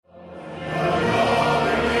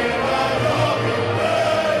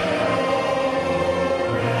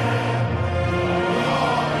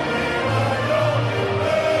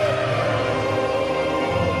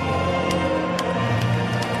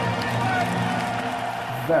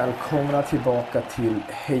Välkomna tillbaka till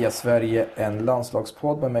Heja Sverige, en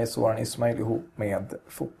landslagspodd med mig Soran Ismail ihop med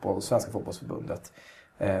Svenska fotbollsförbundet.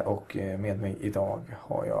 Och med mig idag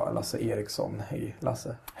har jag Lasse Eriksson. Hej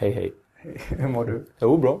Lasse. Hej hej. Hej. Hur mår du?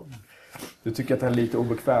 Jo, bra. Du tycker att det är lite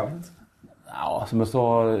obekvämt? Ja, som jag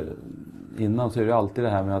sa innan så är det alltid det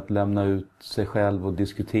här med att lämna ut sig själv och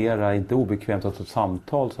diskutera. Inte obekvämt att ta ett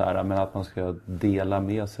samtal så här, men att man ska dela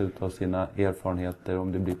med sig av sina erfarenheter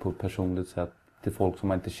om det blir på ett personligt sätt till folk som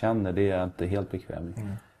man inte känner. Det är jag inte helt bekväm i.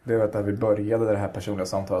 Det var att vi började det här personliga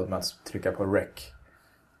samtalet med att trycka på rec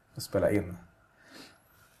och spela in.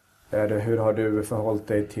 Hur har du förhållit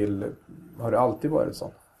dig till... Har det alltid varit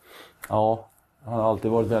så? Ja, jag har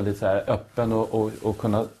alltid varit väldigt så här öppen och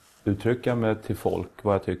kunna uttrycka mig till folk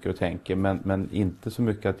vad jag tycker och tänker. Men inte så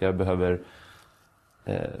mycket att jag behöver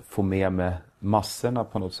få med mig massorna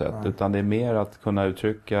på något sätt. Utan det är mer att kunna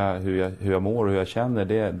uttrycka hur jag mår och hur jag känner.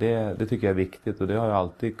 Det tycker jag är viktigt och det har jag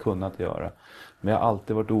alltid kunnat göra. Men jag har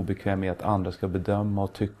alltid varit obekväm med att andra ska bedöma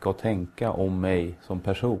och tycka och tänka om mig som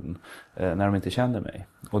person när de inte känner mig.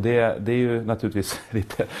 Och det är ju naturligtvis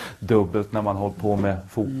lite dubbelt när man håller på med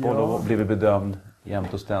fotboll och blivit bedömd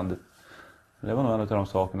jämt och ständigt. Det var nog en av de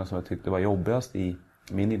sakerna som jag tyckte var jobbigast i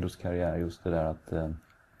min idrottskarriär, just det där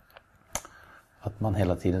att man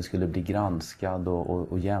hela tiden skulle bli granskad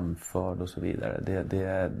och jämförd och så vidare.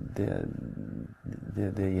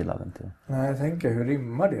 Det gillade inte jag. Nej, jag tänker, hur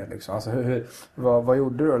rimmar det liksom? Alltså, vad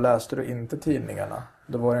gjorde du? Läste du inte tidningarna?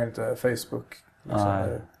 Då var det inte Facebook? Liksom,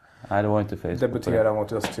 Nej, det var inte Facebook. Debutera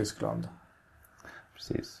mot Östtyskland.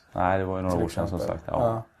 Precis. Nej, det var ju några år sedan som sagt.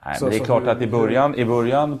 Ja. Nej, Så, men det är klart att i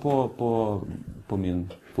början på min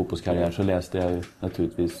fotbollskarriär så läste jag ju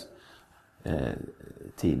naturligtvis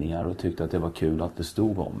tidningar och tyckte att det var kul att det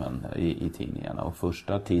stod om en i tidningarna. Och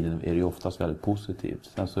första tiden är det ju oftast väldigt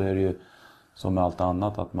positivt. Sen så är det ju som med allt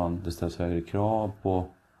annat att det ställs högre krav på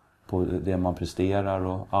det man presterar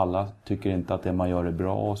och alla tycker inte att det man gör är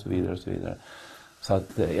bra och så vidare och så vidare. Så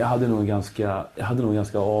att jag hade nog ganska eller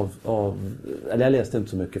jag läste inte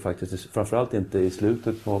så mycket faktiskt, framförallt inte i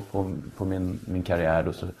slutet på min karriär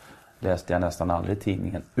då, så läste jag nästan aldrig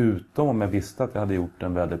tidningen, utom om jag visste att jag hade gjort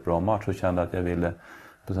en väldigt bra match och kände att jag ville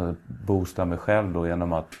boosta mig själv då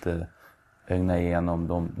genom att ögna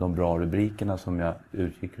igenom de bra rubrikerna som jag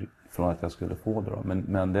utgick från att jag skulle få då.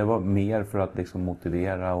 Men det var mer för att liksom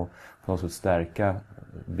motivera och på något sätt stärka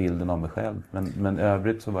bilden av mig själv. Men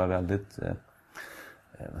övrigt så var jag väldigt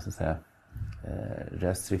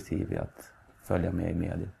restriktiv i att följa med i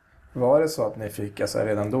media. Var det så att ni fick, alltså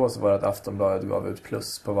redan då så var det att Aftonbladet gav ut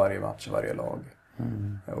plus på varje match, varje lag?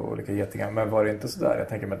 Olika getingar. Men var det inte så där? Jag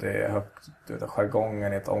tänker mig att det är högt,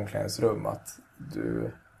 jargongen i ett omklädningsrum, att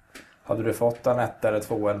hade du fått en 1 eller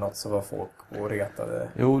 2 eller något så var folk och retade?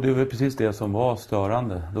 Jo, det var precis det som var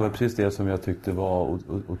störande. Det var precis det som jag tyckte var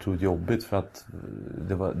otroligt jobbigt, för att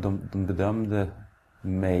de bedömde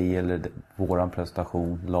mig eller våran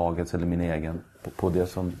prestation, lagets eller min egen, på det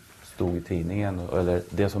som stod i tidningen eller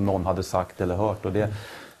det som någon hade sagt eller hört. Och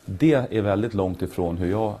det är väldigt långt ifrån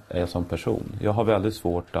hur jag är som person. Jag har väldigt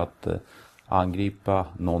svårt att angripa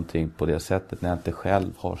någonting på det sättet när jag inte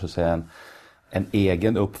själv har så att säga en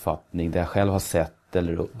egen uppfattning där jag själv har sett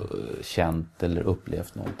eller känt eller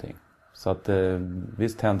upplevt någonting. Så att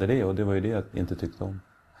visst hände det, och det var ju det jag inte tyckte om.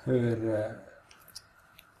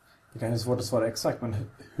 Det kan ju vara svårt att svara exakt, men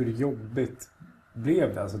hur jobbigt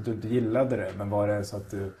blev det? Alltså att du inte gillade det, men var det så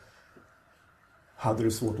att hade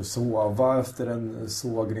du svårt att sova efter en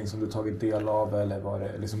sågning som du tagit del av, eller var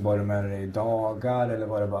det liksom bara med dig i dagar, eller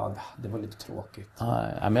var det bara det var lite tråkigt?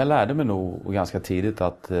 Nej, men jag lärde mig nog ganska tidigt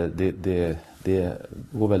att det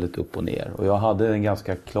går väldigt upp och ner, och jag hade en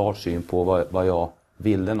ganska klar syn på vad jag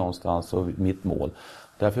ville någonstans och mitt mål.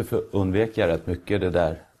 Därför undvek jag rätt mycket det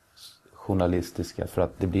där journalistiska, för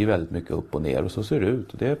att det blir väldigt mycket upp och ner, och så ser det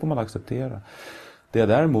ut, och det får man acceptera. Det jag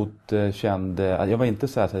däremot kände, jag var inte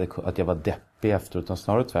så att jag var deppig efter, utan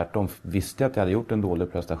snarare tvärtom. Visste jag att jag hade gjort en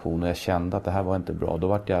dålig prestation och jag kände att det här var inte bra, då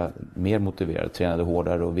var jag mer motiverad, tränade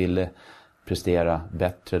hårdare och ville prestera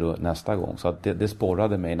bättre då nästa gång. Så att det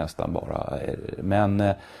sporrade mig nästan bara. Men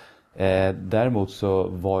däremot så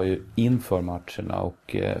var ju inför matcherna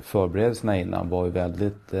och förberedelserna innan var ju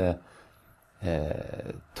väldigt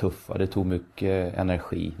tuffa. Det tog mycket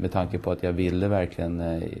energi med tanke på att jag ville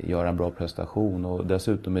verkligen göra en bra prestation, och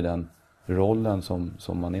dessutom i den rollen som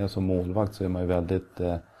man är som målvakt så är man ju väldigt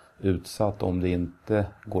utsatt om det inte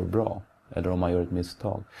går bra eller om man gör ett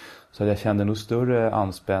misstag. Så jag kände nog större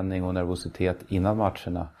anspänning och nervositet innan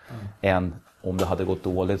matcherna än om det hade gått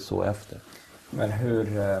dåligt så efter. Men hur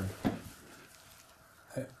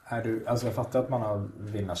är du, alltså jag fattar att man har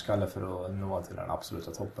vinnarskalle för att nå till den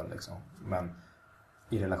absoluta toppen liksom. Men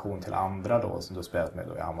i relation till andra då som du spelat med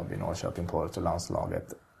då i Hammarby, Norrköping, Porto och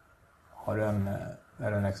landslaget.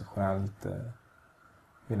 Är du en exceptionellt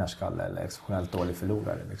vinnarskalle eller exceptionellt dålig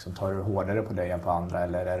förlorare? Liksom, tar du hårdare på dig än på andra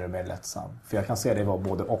eller är du mer lättsam? För jag kan se dig vara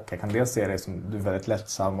både och. Jag kan dels se dig som du är väldigt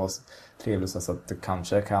lättsam och trevlig så att du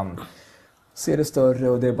kanske kan se det större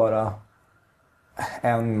och det är bara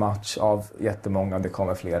en match av jättemånga, det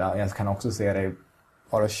kommer flera. Jag kan också se dig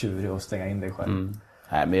vara tjurig och stänga in dig själv.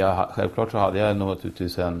 Nej, men självklart så hade jag nog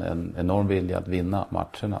naturligtvis en enorm vilja att vinna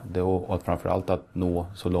matcherna. Och framförallt att nå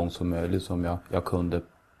så långt som möjligt som jag kunde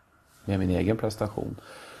med min egen prestation.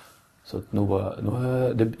 Så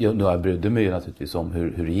jag brydde mig naturligtvis om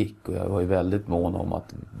hur det gick. Och jag var ju väldigt mån om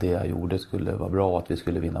att det jag gjorde skulle vara bra, att vi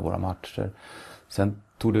skulle vinna våra matcher. Sen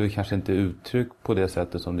tog det kanske inte uttryck på det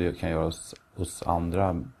sättet som det kan göra hos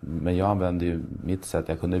andra. Men jag använde ju mitt sätt.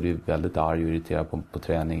 Jag kunde bli väldigt arg och irriterad på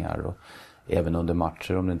träningar och även under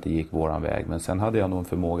matcher om det inte gick våran väg. Men sen hade jag nog en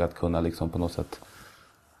förmåga att kunna liksom på något sätt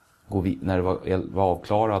när det var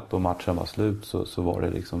avklarat och matchen var slut så var det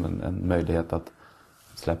liksom en möjlighet att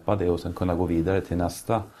släppa det och sen kunna gå vidare till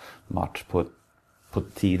nästa match. På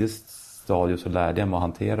ett tidigt stadium så lärde jag mig att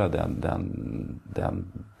hantera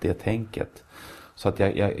det tänket. Så att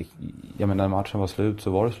jag menar när matchen var slut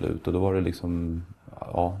så var det slut och då var det liksom,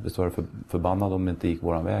 ja visst var det förbannad om det inte gick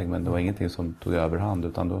våran väg men det var ingenting som tog överhand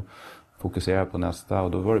utan då fokuserade på nästa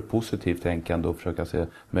och då var det positivt tänkande och försöka se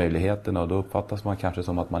möjligheterna och då uppfattas man kanske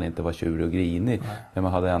som att man inte var tjurig och grinig men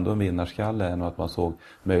man hade ändå en vinnarskalle och att man såg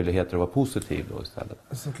möjligheter att vara positiv då istället.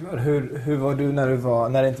 Såklart. Hur var du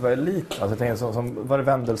när det inte var elit? Alltså jag tänker som var det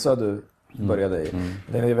Vendelsö du började i?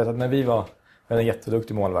 Jag vet att när vi hade en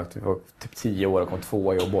jätteduktig målvakt. Vi var typ 10 år och kom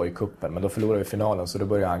 2 i O'boy-cupen. Men då förlorade vi finalen så då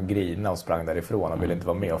började han grina och sprang därifrån. Han ville inte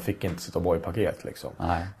vara med och fick inte sitt O'boy-paket liksom.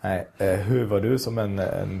 Nej. Hur var du som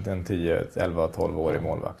en 10, 11, 12-årig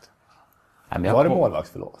målvakt? Var det målvakt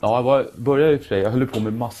förlåt? Ja, jag började i och för sig. Jag höll på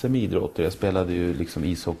med massor med idrotter. Jag spelade ju liksom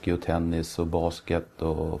ishockey och tennis och basket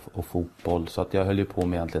och fotboll. Så att jag höll ju på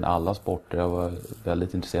med egentligen alla sporter. Jag var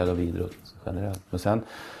väldigt intresserad av idrott generellt. Men sen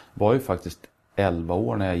var ju faktiskt 11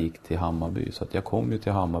 år när jag gick till Hammarby. Så att jag kom ju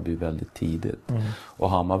till Hammarby väldigt tidigt. Och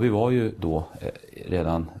Hammarby var ju då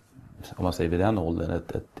redan, om man säger vid den åldern,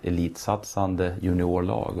 ett elitsatsande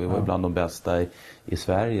juniorlag. Och jag var bland de bästa i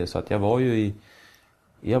Sverige. Så att jag var ju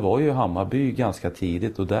i Hammarby ganska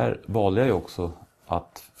tidigt. Och där valde jag ju också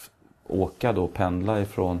att åka då, pendla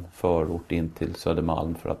ifrån förort in till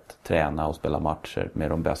Södermalm för att träna och spela matcher med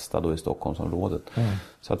de bästa då i Stockholmsområdet.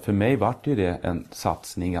 Så att för mig var det ju det en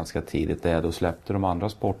satsning ganska tidigt där jag då släppte de andra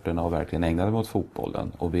sporterna och verkligen ägnade mig åt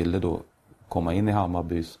fotbollen och ville då komma in i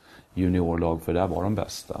Hammarbys juniorlag för där var de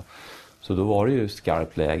bästa. Så då var det ju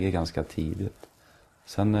skarpt läge ganska tidigt.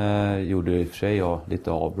 Sen gjorde i och för sig jag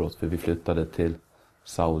lite avbrott för vi flyttade till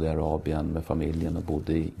Saudiarabien med familjen och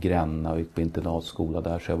bodde i Gränna och gick på internatskola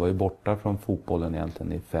där. Så jag var ju borta från fotbollen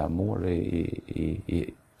egentligen i 5 år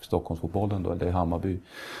i Stockholmsfotbollen då, eller i Hammarby.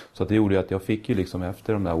 Så att det gjorde att jag fick ju liksom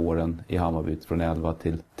efter de där åren i Hammarby från 11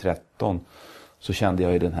 till 13 så kände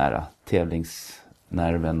jag ju den här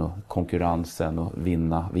tävlingsnerven och konkurrensen och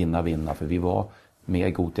vinna. För vi var med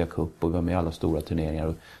i Gothia Cup och vi var med i alla stora turneringar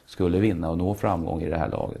och skulle vinna och nå framgång i det här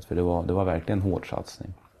laget. För det var verkligen en hård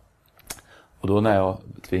satsning. Och då när jag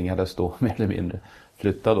tvingades då mer eller mindre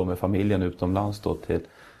flytta då med familjen utomlands då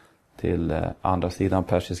till andra sidan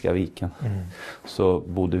Persiska viken. Så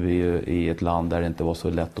bodde vi ju i ett land där det inte var så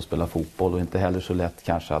lätt att spela fotboll och inte heller så lätt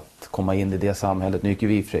kanske att komma in i det samhället. Nu gick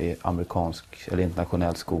vi för i amerikansk eller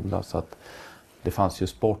internationell skola så att det fanns ju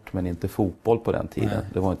sport men inte fotboll på den tiden.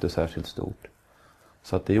 Det var inte särskilt stort.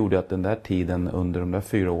 Så att det gjorde att den där tiden under de där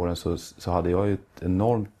 4 åren så hade jag ju ett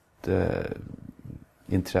enormt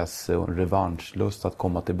intresse och en revanschlust att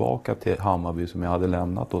komma tillbaka till Hammarby som jag hade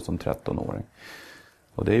lämnat då som 13-åring.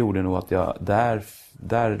 Och det gjorde nog att jag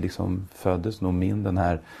där liksom föddes nog den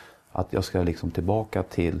här att jag ska liksom tillbaka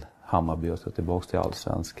till Hammarby och ska tillbaka till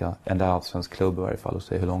allsvensk klubb i varje fall och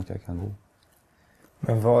se hur långt jag kan gå.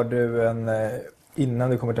 Men var du innan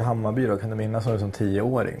du kommer till Hammarby då, kan du minnas som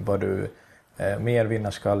 10-åring, var du mer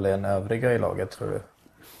vinnarskalle än övriga i laget tror du?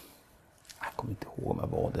 Jag kommer inte ihåg vad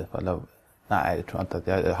var det. Nej, det tror jag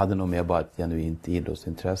inte. Jag hade nog mer bara ett genuint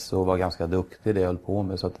idrottsintresse och var ganska duktig det jag höll på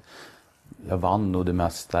med. Så att jag vann nog det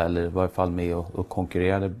mesta eller var i alla fall med och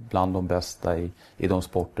konkurrerade bland de bästa i de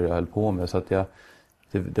sporter jag höll på med. Så att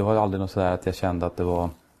det var aldrig något sådär att jag kände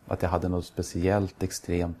att jag hade något speciellt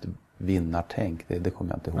extremt vinnartänk. Det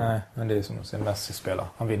kommer jag inte ihåg. Nej, men det är som att se Messi spela.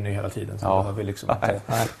 Han vinner ju hela tiden. Så ja. Vi liksom inte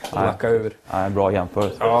lacka ur. Nej, bra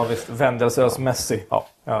jämförelse. Ja, visst. Vendelsös Messi.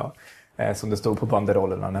 Ja. Som det stod på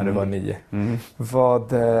banderollerna när du var 9.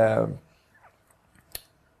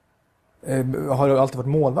 Har du alltid varit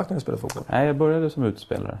målvakt när du spelade fotboll? Nej, jag började som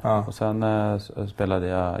utspelare. Ja. Och sen spelade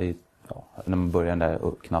jag när man började där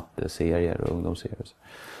knattserier och ungdomsserier.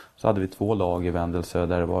 Så hade vi 2 lag i Vändelsö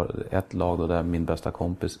där det var ett lag då där min bästa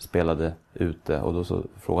kompis spelade ute. Och då så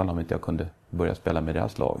frågade de om inte jag kunde börja spela med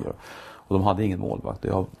deras lag. Och de hade ingen målvakt.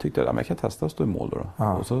 Och jag tyckte att jag kan testa att stå i mål då.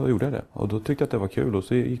 Ja. Och så gjorde jag det. Och då tyckte jag att det var kul och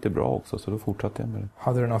så gick det bra också. Så då fortsatte jag med det.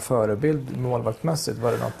 Hade du någon förebild målvaktmässigt?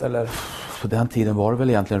 Var det något, eller? På den tiden var det väl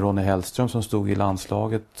egentligen Ronny Hellström som stod i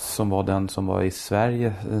landslaget som var den som var i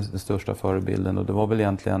Sverige den största förebilden. Och det var väl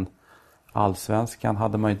egentligen allsvenskan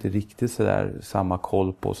hade man inte riktigt så där samma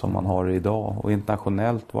koll på som man har idag. Och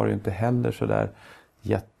internationellt var det inte heller så där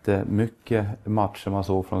jättemycket matcher man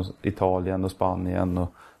såg från Italien och Spanien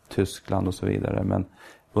och Tyskland och så vidare. Men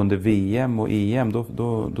under VM och EM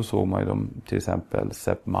då såg man ju dem, till exempel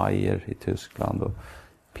Sepp Maier i Tyskland och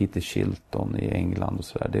Peter Shilton i England och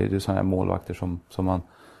sådär. Det är ju sådana här målvakter som man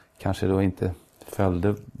kanske då inte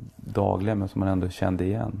följde dagligen men som man ändå kände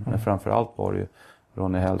igen. Men framförallt var det ju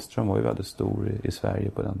Ronny Hellström var ju väldigt stor i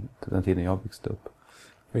Sverige på den tiden jag växte upp.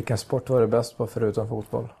 Vilken sport var du bäst på förutom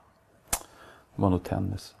fotboll? Det var nog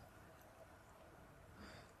tennis.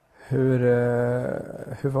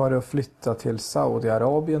 Hur var det att flytta till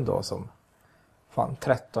Saudiarabien då som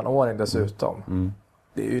 13-åring dessutom?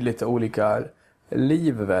 Det är ju lite olika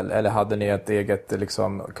liv väl? Eller hade ni ett eget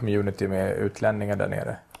liksom, community med utlänningar där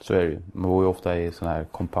nere? Så är det ju. Man bor ju ofta i sådana här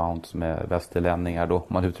compounds med västerlänningar då,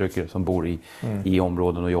 man uttrycker som bor i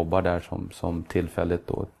områden och jobbar där som tillfälligt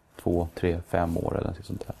då 2, 3, 5 år eller något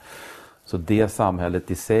sånt där. Så det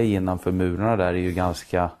samhället i sig innanför murarna där är ju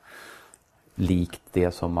ganska likt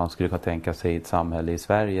det som man skulle kunna tänka sig i ett samhälle i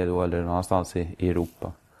Sverige då, eller någonstans i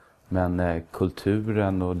Europa. Men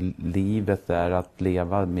kulturen och livet är att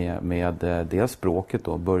leva med dels språket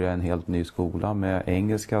då, börja en helt ny skola med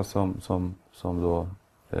engelska som då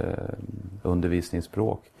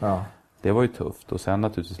undervisningsspråk. Ja. Det var ju tufft. Och sen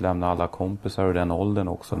naturligtvis lämna alla kompisar och den åldern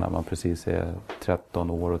också när man precis är 13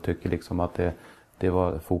 år och tycker liksom att det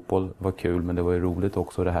var, fotboll var kul, men det var ju roligt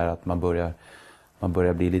också det här att man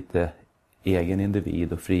börjar bli lite egen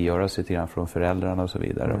individ och frigöra sig till från föräldrarna och så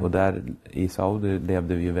vidare. Och där i Saudi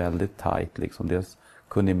levde vi ju väldigt tajt liksom. Dels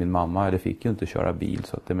kunde min mamma, eller fick ju inte köra bil,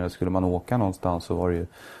 så att skulle man åka någonstans så var det ju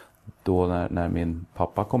då när min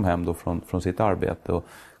pappa kom hem då från sitt arbete och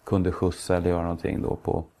kunde skjutsa eller göra någonting då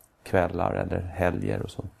på kvällar eller helger och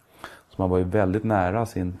så. Så man var ju väldigt nära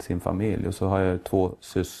sin familj. Och så har jag 2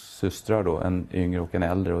 systrar då, en yngre och en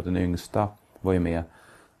äldre, och den yngsta var ju med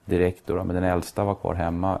direkt då, men den äldsta var kvar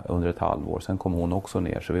hemma under ett halvår. Sen kom hon också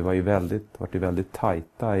ner, så vi var ju väldigt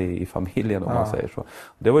tajta i familjen om man säger så.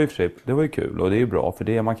 Det var ju för sig, det var ju kul och det är ju bra, för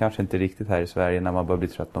det är man kanske inte riktigt här i Sverige när man börjar bli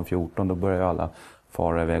 13-14, då börjar ju alla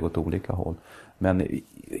fara iväg åt olika håll. Men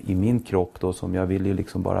i min kropp då, som jag vill ju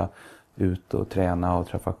liksom bara ut och träna och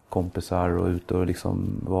träffa kompisar och ut och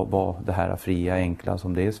liksom vara det här fria, enkla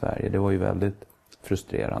som det är i Sverige. Det var ju väldigt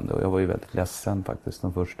frustrerande och jag var ju väldigt ledsen faktiskt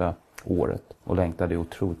de första året och längtade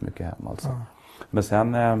otroligt mycket hem alltså. Men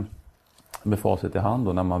sen med facit i hand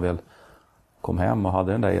då, när man väl kom hem och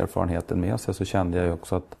hade den där erfarenheten med sig, så kände jag ju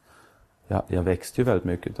också att jag växte ju väldigt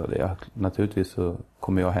mycket av det. Naturligtvis så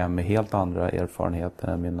kom jag hem med helt andra erfarenheter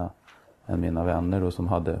än mina vänner då,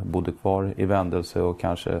 som bodde kvar i Vändelsö och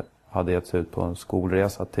kanske hade gett sig ut på en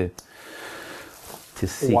skolresa till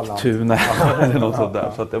Sigtuna eller något sånt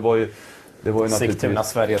där. Så att det var ju naturligtvis... Sigtuna,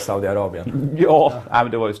 Sverige, Saudiarabien. Ja,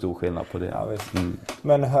 men det var ju stor skillnad på det. Ja,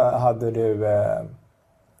 Men hade du...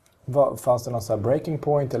 fanns det någon sån här breaking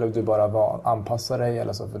point eller du bara anpassade dig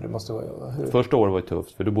eller så? För du måste vara, Första året var ju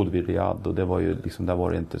tufft, för då bodde vi i Riyadh och det var ju liksom, där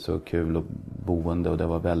var det inte så kul och boende och det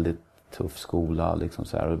var väldigt tuff skola liksom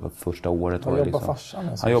så här. Och det var första året var det liksom... farsan?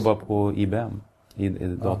 Han jobbar på IBM i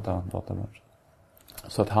databranschen.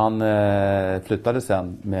 Så att han flyttade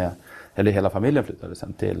sen hela familjen flyttade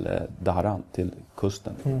sen till Dhahran, till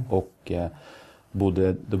kusten. Och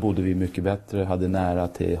då bodde vi mycket bättre, hade nära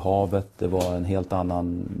till havet. Det var en helt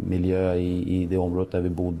annan miljö i det området där vi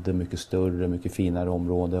bodde, mycket större, mycket finare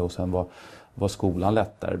område. Och sen var skolan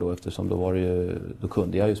lättare då, eftersom då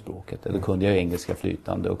kunde jag ju språket. Då kunde jag engelska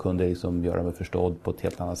flytande och kunde liksom göra mig förstådd på ett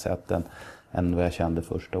helt annat sätt än vad jag kände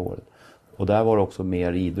första året. Och där var det också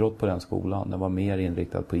mer idrott på den skolan. Den var mer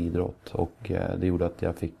inriktad på idrott. Och det gjorde att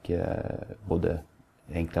jag fick både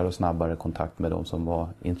enklare och snabbare kontakt med de som var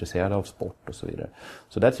intresserade av sport och så vidare.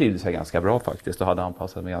 Så där trivdes jag ganska bra faktiskt och hade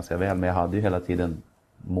anpassat mig ganska väl. Men jag hade ju hela tiden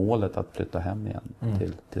målet att flytta hem igen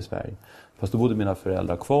till Sverige. Fast då bodde mina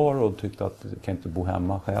föräldrar kvar och tyckte att jag kan inte bo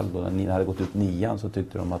hemma själv. Och när jag hade gått ut 9 så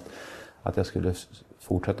tyckte de att jag skulle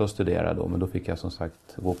fortsätta att studera då. Men då fick jag som sagt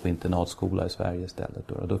gå på internatskola i Sverige istället.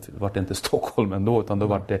 Då var det inte Stockholm ändå, utan då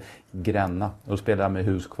var det Gränna. Och då spelade jag med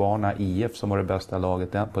Huskvarna IF som var det bästa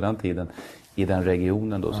laget på den tiden i den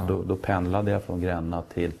regionen då. Så då pendlade jag från Gränna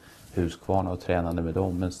till Huskvarna och tränade med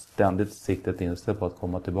dem. Men ständigt siktet inställt på att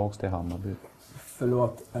komma tillbaka till Hammarby.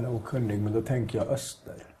 Förlåt, en okunnig, men då tänker jag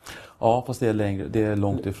öster. Ja, fast det är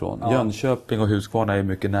långt ifrån. Ja. Jönköping och Huskvarna är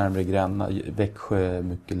mycket närmare Gränna. Växjö är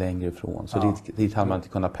mycket längre ifrån. Så dit hade man inte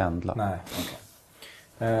kunnat pendla. Nej,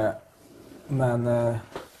 okay. Men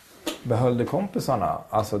behöll du kompisarna?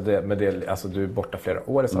 Alltså, du är borta flera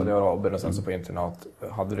år i Saudiarabien och sen så på internat.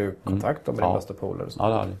 Hade du kontakt med din bästa polare? Ja,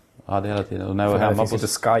 det hade jag. Hade hela tiden. Och när jag var hemma finns inte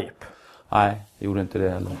Skype? Nej, jag gjorde inte det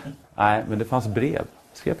heller. Nej, men det fanns brev.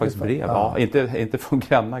 Jag skrev faktiskt brev. Ja, inte från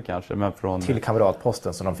Gränna kanske, men från... Till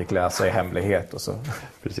kamratposten som de fick läsa i hemlighet och så.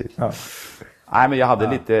 Precis. Ja. Nej, men jag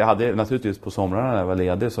hade naturligtvis på somrarna när jag var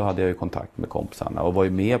ledig så hade jag ju kontakt med kompisarna. Och var ju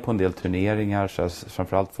med på en del turneringar, så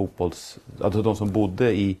framförallt alltså de som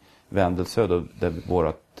bodde i Vändelsö då, där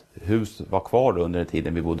vårt hus var kvar under den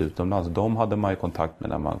tiden vi bodde utomlands. De hade man ju kontakt med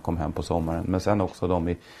när man kom hem på sommaren. Men sen också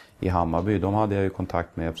de i Hammarby, de hade jag ju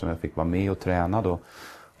kontakt med eftersom jag fick vara med och träna då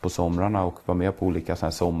på somrarna och var med på olika så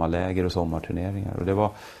här sommarläger och sommarturneringar. Och det var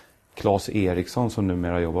Claes Eriksson som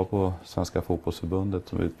numera jobbar på Svenska fotbollsförbundet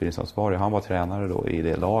som utbildningsansvarig. Han var tränare då i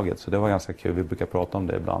det laget, så det var ganska kul. Vi brukar prata om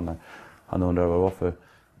det ibland när han undrar vad det var för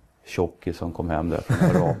tjockis som kom hem där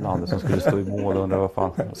från Arablandet som skulle stå i mål och undrar vad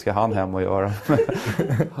fan ska han hem och göra.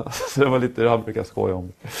 Så det var lite, han brukar skoja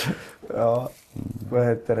om. Ja, vad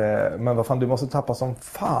heter det? Men vad fan, du måste tappa som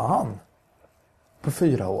fan på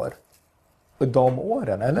 4 år. De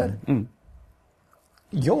åren, eller?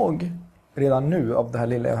 Jag redan nu av det här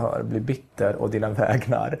lilla jag hör blir bitter och dina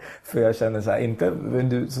vägnar. För jag känner så här, inte,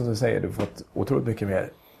 du, som du säger, du har fått otroligt mycket mer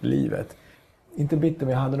livet. Inte bitter,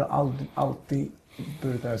 men jag hade nog alltid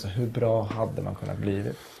burit med så hur bra hade man kunnat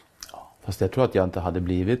blivit? Fast jag tror att jag inte hade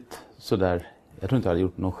blivit så där. Jag tror inte jag hade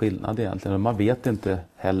gjort någon skillnad egentligen. Man vet inte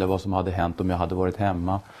heller vad som hade hänt om jag hade varit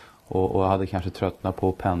hemma. Och jag hade kanske tröttnat på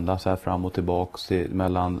att pendla så här fram och tillbaka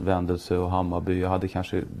mellan Vändelsö och Hammarby. Jag hade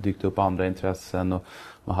kanske dykt upp andra intressen och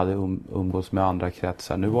man hade umgås med andra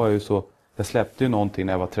kretsar. Nu var jag ju så, jag släppte ju någonting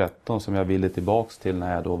när jag var 13 som jag ville tillbaks till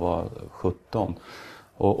när jag då var 17.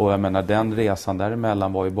 Och jag menar, den resan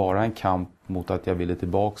däremellan var ju bara en kamp mot att jag ville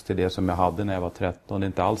tillbaks till det som jag hade när jag var 13. Det är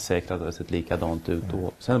inte alls säkert att det hade sett likadant ut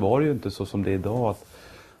då. Sen var det ju inte så som det är idag, att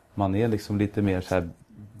man är liksom lite mer så här,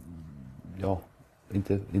 ja,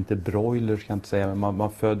 inte broiler ska jag inte säga, men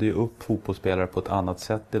man föder ju upp fotbollsspelare på ett annat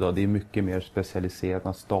sätt idag. Det är mycket mer specialiserat,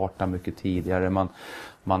 man startar mycket tidigare,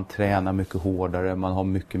 man tränar mycket hårdare, man har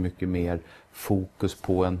mycket mer fokus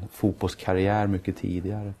på en fotbollskarriär mycket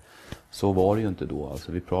tidigare. Så var det ju inte då.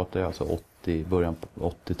 Alltså, vi pratar ju alltså början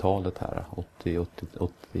på 80-talet här, 80,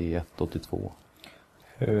 81, 82.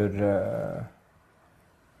 Hur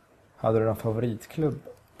hade du någon favoritklubb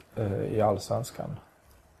i Allsvenskan?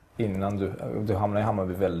 Innan du hamnade i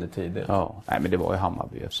Hammarby väldigt tidigt. Ja, nej, men det var ju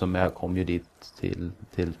Hammarby eftersom jag kom ju dit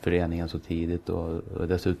till föreningen så tidigt och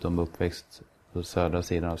dessutom uppväxt på södra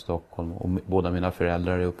sidan av Stockholm och båda mina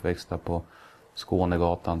föräldrar är uppväxta på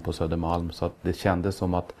Skånegatan på Södermalm, så att det kändes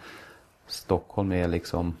som att Stockholm är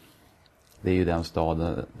liksom, det är ju den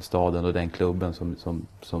staden och den klubben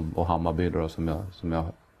som och Hammarby då, som jag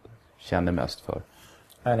känner mest för.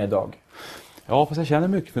 Än idag? Ja, fast jag känner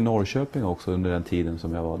mycket för Norrköping också under den tiden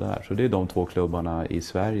som jag var där. Så det är de 2 klubbarna i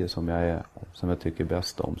Sverige som jag tycker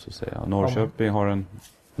bäst om, så att säga. Norrköping har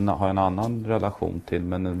en annan relation till,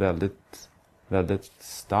 men en väldigt, väldigt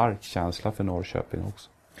stark känsla för Norrköping också.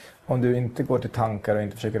 Om du inte går till tankar och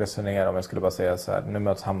inte försöker resonera, om jag skulle bara säga så här, nu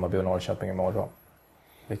möts Hammarby och Norrköping imorgon.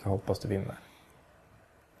 Vilka hoppas du vinner?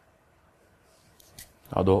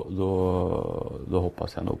 Ja, då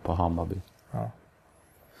hoppas jag nog på Hammarby. Ja.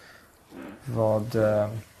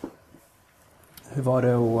 Hur var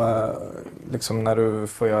det att, liksom när du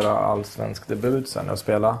får göra allsvensk debut sen och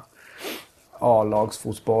spela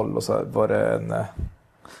A-lagsfotboll och så,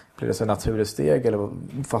 blir det så naturligt steg, eller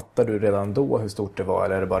fattar du redan då hur stort det var,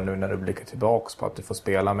 eller är det bara nu när du blickar tillbaks på att du får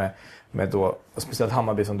spela med då, speciellt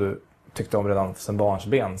Hammarby som du tyckte om redan sen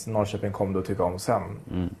barnsben, Norrköping kom du att tycka om sen.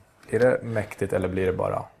 Är det mäktigt eller blir det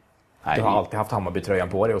bara... Nej, du har alltid haft Hammarby-tröjan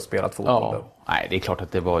på dig och spelat fotboll. Ja, nej, det är klart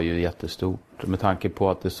att det var ju jättestort. Med tanke på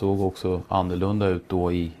att det såg också annorlunda ut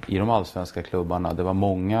då i de allsvenska klubbarna. Det var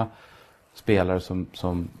många spelare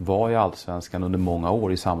som var i allsvenskan under många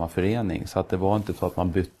år i samma förening. Så att det var inte så att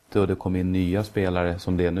man bytte och det kom in nya spelare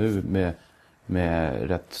som det är nu med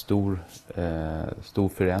rätt stor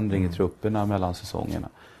förändring i trupperna mellan säsongerna.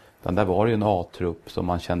 Utan där var det ju en A-trupp som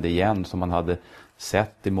man kände igen, som man hade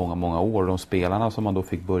sett i många, många år. De spelarna som man då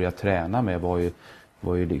fick börja träna med var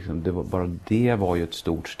ju liksom, det var ju ett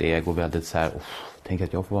stort steg och väldigt så här, tänk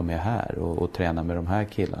att jag får vara med här och träna med de här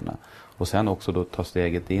killarna. Och sen också då ta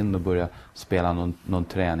steget in och börja spela någon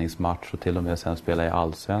träningsmatch och till och med sen spela i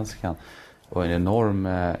Allsvenskan. Och en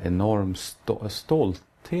enorm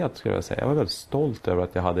stolthet skulle jag säga. Jag var väldigt stolt över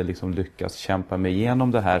att jag hade liksom lyckats kämpa mig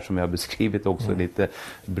igenom det här som jag beskrivit också lite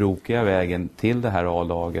brokiga vägen till det här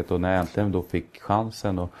A-laget. Och när jag äntligen då fick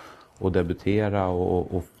chansen att debutera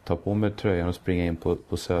och ta på mig tröjan och springa in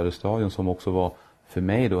på Söderstadion, som också var för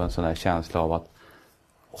mig då en sån här känsla av att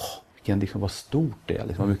vilken liksom var stort det är,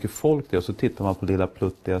 liksom, mycket folk det är. Och så tittar man på lilla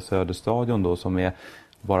pluttiga Söderstadion då som är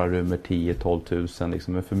bara rymmer 10-12 000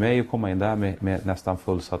 liksom. Men för mig att komma in där med nästan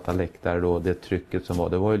fullsatta läktare då, det trycket som var,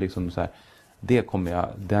 det var ju liksom så här,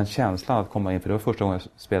 den känslan att komma in, för det var första gången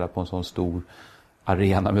jag spelade på en sån stor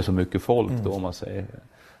arena med så mycket folk då, om man säger.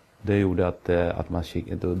 Det gjorde att man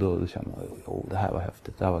kikade, då kände man, det här var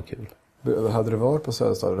häftigt, det här var kul. Hade du varit på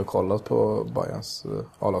Söderstadion och kollat på Bayerns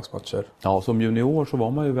A-lagsmatcher? Ja, som junior så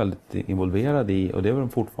var man ju väldigt involverad i, och det var de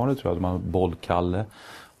fortfarande, tror jag, att man bollkalle,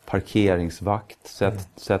 parkeringsvakt,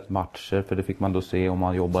 sett matcher, för det fick man då se om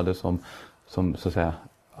man jobbade som så att säga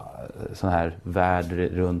sån här värd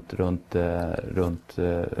runt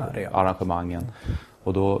arrangemangen.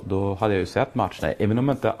 Och då hade jag ju sett matcherna. Även om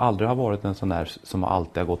jag inte aldrig har varit en sån där som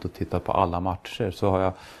alltid har gått och tittat på alla matcher, så har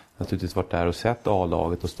jag naturligtvis varit där och sett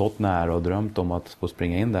A-laget och stått nära och drömt om att få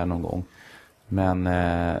springa in där någon gång.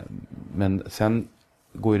 Men sen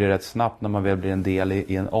går det rätt snabbt när man väl blir en del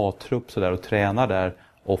i en A-trupp så där, och tränar där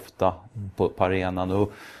ofta på arenan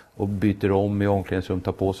och byter om i omklädningsrum,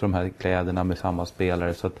 tar på sig de här kläderna med samma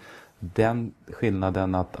spelare. Så att den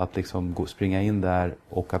skillnaden att liksom springa in där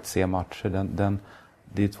och att se matcher,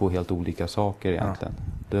 det är två helt olika saker egentligen.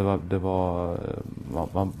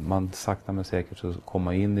 Man sakta men säkert så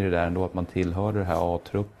komma in i det där ändå, att man tillhörde det här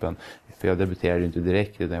A-truppen. För jag debuterade ju inte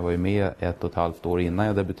direkt, utan jag var ju med 1,5 år innan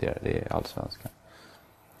jag debuterade i Allsvenskan.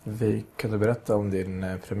 Kan du berätta om din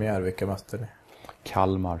premiär? Vilka mötte ni?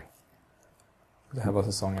 Kalmar. Det här var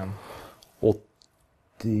säsongen?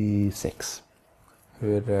 86.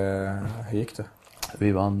 Hur gick det?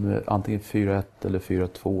 Vi vann antingen 4-1 eller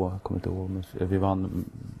 4-2, jag kommer inte ihåg, men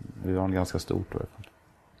vi vann ganska stort i alla fall.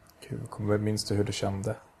 Kul. Minns du hur du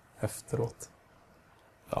kände efteråt?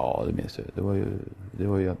 Ja, det minns jag. Det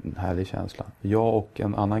var ju en härlig känsla. Jag och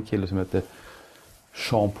en annan kille som heter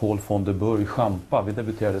Jean-Paul von der Burg, Champa, vi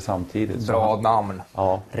debuterade samtidigt. Bra namn.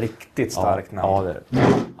 Ja. Riktigt starkt namn. Ja,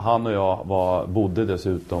 han och jag bodde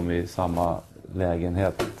dessutom i samma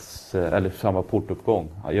lägenhet, eller samma portuppgång.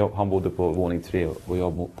 Han bodde på våning 3 och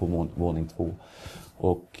jag på våning 2.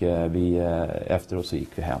 Och efteråt så gick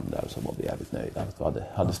vi hem där, och så var vi jävligt nöjda att vi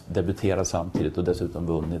hade debuterat samtidigt och dessutom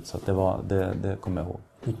vunnit. Så att det kommer jag ihåg.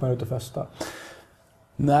 Gick man ut och festa?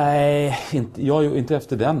 Nej, inte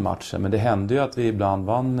efter den matchen. Men det hände ju att vi ibland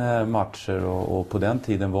vann matcher, och på den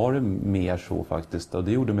tiden var det mer så faktiskt. Och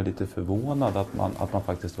det gjorde mig lite förvånad att man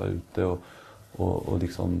faktiskt var ute och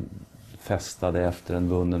liksom festade efter en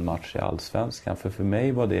vunnen match i Allsvenskan. För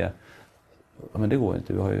mig var det, men det går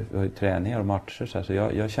inte. Vi har ju träningar och matcher så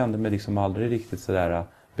jag kände mig liksom aldrig riktigt så där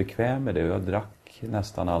bekväm med det. Jag drack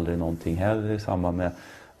nästan aldrig någonting heller i samband med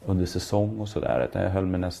under säsong och sådär. Jag höll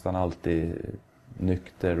mig nästan alltid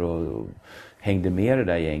nykter och hängde med det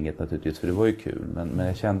där gänget naturligtvis, för det var ju kul. Men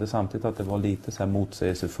jag kände samtidigt att det var lite så här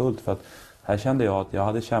motsägelsefullt, för att här kände jag att jag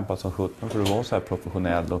hade kämpat som 17 för att vara så här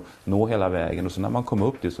professionell och nå hela vägen. Och så när man kom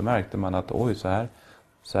upp dit så märkte man att oj, så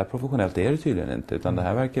här professionellt är det tydligen inte. Utan det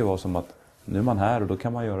här verkar ju vara som att nu är man här och då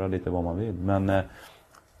kan man göra lite vad man vill. Men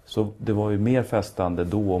så det var ju mer festande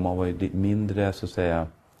då, och man var ju mindre så att säga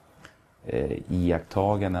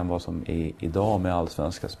iakttagen än vad som är idag med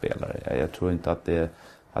allsvenska spelare. Jag tror inte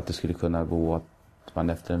att det skulle kunna gå att man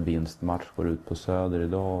efter en vinstmatch går ut på Söder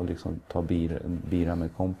idag och liksom tar bira med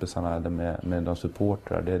kompisarna eller med de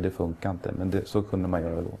supportrar. Det funkar inte, men så kunde man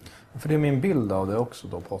göra då. För det är min bild av det också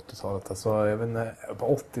då på 80-talet. Alltså även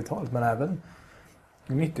på 80-talet, men även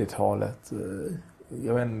 90-talet.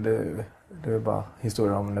 Jag vet inte, det är bara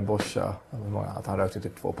historien om Neboscha, att han rökte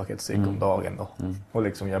typ 2 paket cigg om dagen då. Och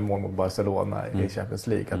liksom gör mål mot Barcelona i Champions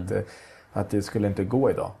League. Att det skulle inte gå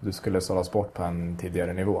idag. Du skulle sållas bort på en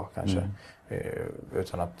tidigare nivå kanske.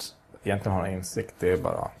 Utan att egentligen ha en insikt. Det är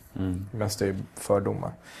bara mest det är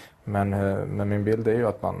fördomar. Men min bild är ju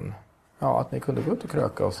att ni kunde gå ut och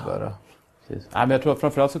kröka och sådär. Nej, men jag tror att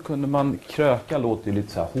framförallt så kunde man kröka, låter ju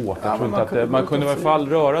lite så här hårt. Jag tror inte man att man kunde i alla fall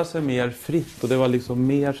röra sig mer fritt, och det var liksom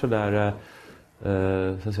mer så där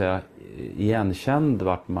så att säga, igenkänd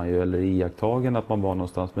vart man ju, eller iakttagen att man var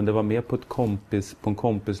någonstans. Men det var mer på en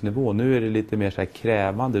kompisnivå. Nu är det lite mer så här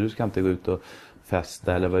krävande. Du ska inte gå ut och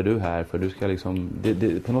festa, eller vad är du här för? Du ska liksom,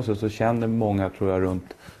 på något sätt så känner många, tror jag,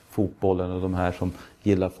 runt fotbollen och de här som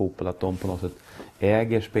gillar fotboll, att de på något sätt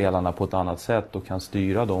äger spelarna på ett annat sätt och kan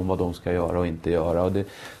styra dem vad de ska göra och inte göra. Och det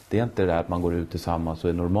är inte det där att man går ut tillsammans och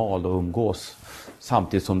är normal och umgås.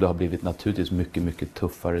 Samtidigt som det har blivit naturligtvis mycket, mycket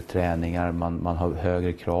tuffare träningar. Man har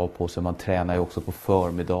högre krav på sig. Man tränar ju också på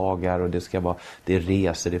förmiddagar och det är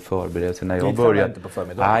resor, det är förberedelser. När jag började, inte på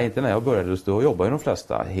förmiddagar? Nej, inte när jag började. Då jobbar ju de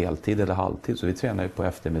flesta heltid eller halvtid. Så vi tränar ju på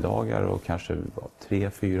eftermiddagar och kanske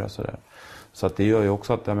 3-4 sådär. Så att det gör ju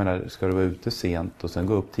också att, jag menar, ska du vara ute sent och sen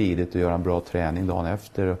gå upp tidigt och göra en bra träning dagen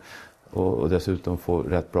efter och dessutom få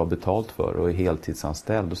rätt bra betalt för och är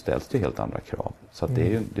heltidsanställd, då ställs det helt andra krav. Så att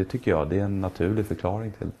det tycker jag, det är en naturlig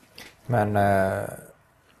förklaring till. Men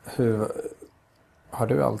har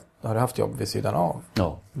du haft jobb vid sidan av?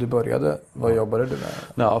 Ja. Du började, vad jobbade du med?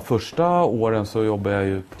 Ja, första åren så jobbade jag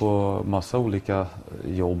ju på massa olika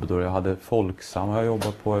jobb då. Jag hade Folksam har jag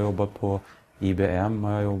jobbat på IBM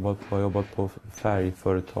har jag jobbat på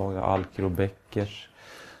färgföretag, Alker och Beckers.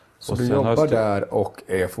 Så och du jobbar där och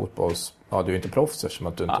är fotbolls... Ja, du är inte proffs som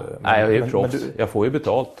att du inte... Nej, jag är proffs. Jag får ju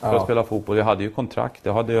betalt för att spela fotboll. Jag hade ju kontrakt.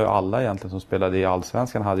 Det hade ju alla egentligen som spelade i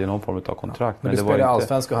Allsvenskan hade ju någon form av kontrakt. Men du spelade i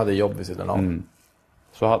Allsvenskan och hade jobb vid sidan av.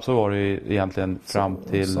 Så var det ju egentligen fram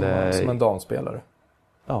till... Som en damspelare.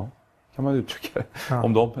 Ja, kan man uttrycka det.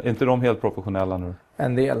 Ja. Är inte de helt professionella nu?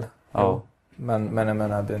 En del. Ja. Men jag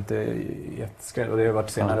menar, det är inte jätteskräll. Och det har varit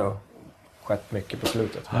senare och skett mycket på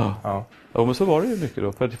slutet. Ja, men så var det ju mycket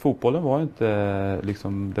då. För att fotbollen var inte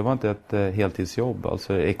liksom, det var inte ett heltidsjobb,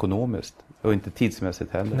 alltså ekonomiskt. Och inte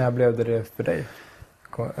tidsmässigt heller. När blev det för dig?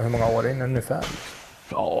 Hur många år in ungefär?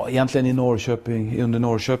 Ja, egentligen under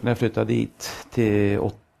Norrköping när jag flyttade dit till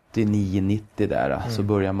 89-90 där. Så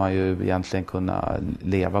började man ju egentligen kunna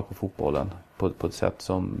leva på fotbollen på ett sätt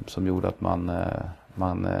som gjorde att man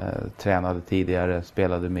tränade tidigare,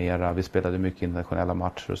 spelade mera. Vi spelade mycket internationella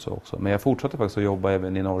matcher och så också. Men jag fortsatte faktiskt att jobba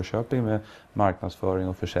även i Norrköping med marknadsföring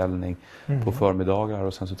och försäljning på förmiddagar.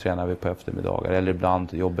 Och sen så tränade vi på eftermiddagar. Eller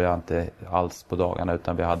ibland jobbade jag inte alls på dagarna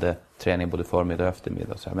utan vi hade träning både förmiddag och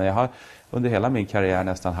eftermiddag. Men jag har under hela min karriär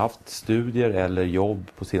nästan haft studier eller jobb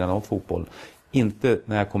på sidan av fotboll. Inte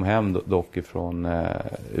när jag kom hem dock ifrån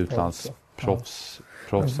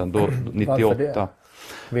utlandsproffsen. Då 98.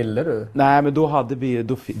 Ville du? Nej, men då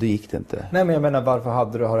gick det inte. Nej, men jag menar, varför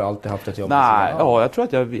har du alltid haft ett jobb? Nej, jag tror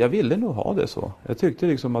att jag ville nog ha det så. Jag tyckte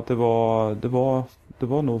liksom att det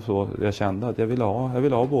var nog så jag kände att jag ville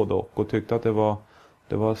ha både och tyckte att det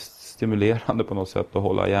var stimulerande på något sätt att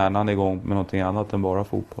hålla hjärnan igång med någonting annat än bara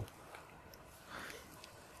fotboll.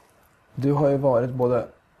 Du har ju varit både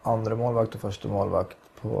andra målvakt och första målvakt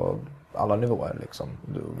på alla nivåer liksom.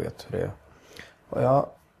 Du vet hur det är. Och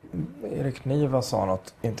Erik Niva sa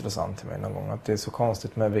något intressant till mig någon gång. Att det är så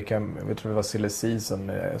konstigt med vi tror det var silly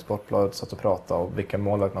season Sportbladet satt och pratade om vilken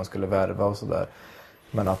målvakt man skulle värva och sådär.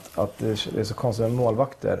 Men att det är så konstigt med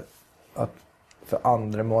målvakter. Att för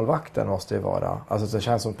andra målvakten måste det vara... Alltså det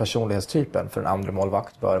känns som personlighetstypen för en andra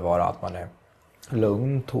målvakt bör vara att man är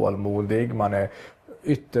lugn, tålmodig. Man är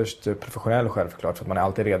ytterst professionell självklart för att man är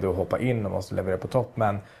alltid redo att hoppa in och måste leverera på topp.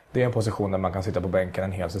 Men det är en position där man kan sitta på bänken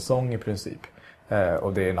en hel säsong i princip.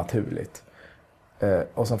 Och det är naturligt.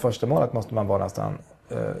 Och som första målet måste man vara nästan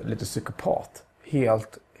lite psykopat.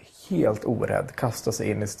 Helt orädd. Kasta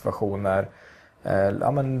sig in i situationer.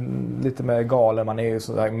 Lite mer galen. Man är ju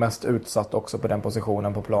så där mest utsatt också på den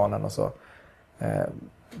positionen på planen och så.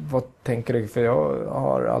 Vad tänker du? För jag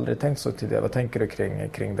har aldrig tänkt så tidigare. Vad tänker du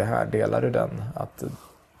kring det här? Delar du den? Att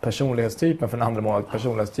personlighetstypen för en andra målvakt,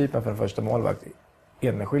 personlighetstypen för en första målvakt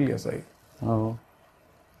skiljer sig? Ja.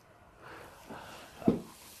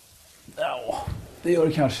 Ja, det gör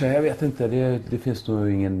det kanske. Jag vet inte. Det finns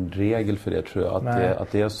nog ingen regel för det tror jag.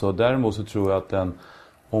 Att det är så. Däremot så tror jag att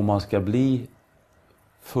om man ska bli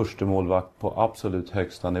första målvakt på absolut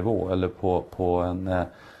högsta nivå eller på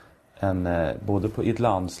både i ett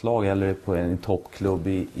landslag eller på en toppklubb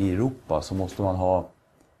i Europa så måste man ha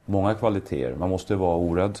många kvaliteter. Man måste vara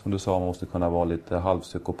orädd som du sa. Man måste kunna vara lite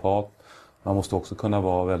halvpsykopat. Man måste också kunna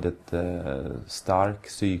vara väldigt stark,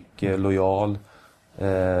 psyke, lojal.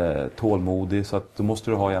 Tålmodig, så att då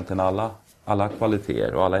måste du ha egentligen alla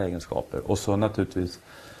kvaliteter och alla egenskaper och så naturligtvis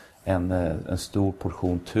en stor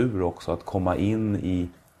portion tur också att komma in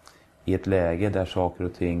i ett läge där saker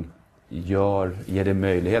och ting ger det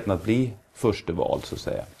möjligheten att bli första val så att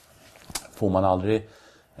säga. Får man aldrig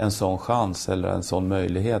en sån chans eller en sån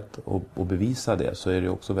möjlighet att bevisa det så är det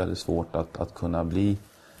också väldigt svårt att kunna bli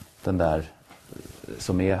den där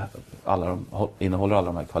som är innehåller alla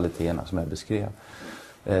de här kvaliteterna som jag beskrev.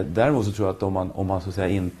 Däremot så tror jag att om man så att säga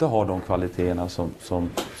inte har de kvaliteterna som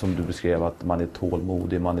du beskrev, att man är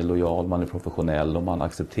tålmodig, man är lojal, man är professionell och man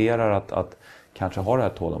accepterar att kanske ha det här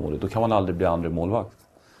tålamodet, då kan man aldrig bli andra målvakt.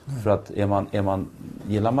 För att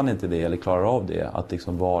gillar man inte det eller klarar av det, att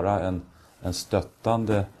liksom vara en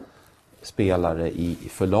stöttande spelare i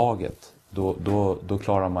förlaget, då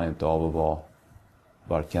klarar man inte av att vara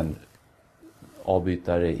varken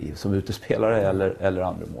avbytare som utespelare eller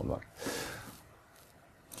andra målvakt.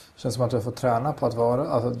 Känns som att du har fått träna på att vara,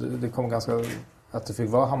 alltså det kom ganska, att du fick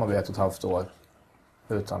vara Hammarby 1,5 år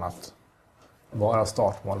utan att vara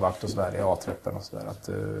startmålvakt hos Sverige i A-truppen och sådär. Att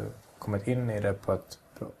du kommit in i det på ett,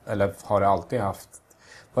 eller har det alltid haft,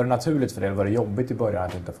 var det naturligt för dig, var det jobbigt i början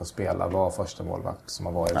att inte få spela, vara första målvakt som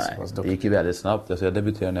har varit? Nej, det gick ju väldigt snabbt. Alltså jag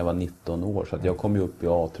debuterade när jag var 19 år, så att jag kom ju upp i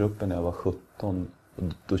A-truppen när jag var 17. Och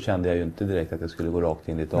då kände jag ju inte direkt att jag skulle gå rakt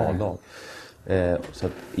in i ett A-lag. Så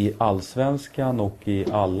att i allsvenskan och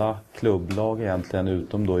i alla klubblag egentligen,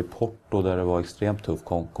 utom då i Porto där det var extremt tuff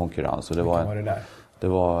konkurrens. Och det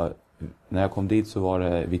var när jag kom dit så var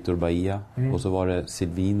det Vitor Bahia och så var det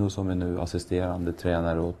Silvino som är nu assisterande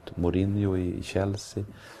tränare åt Mourinho i Chelsea.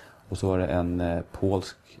 Och så var det en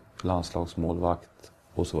polsk landslagsmålvakt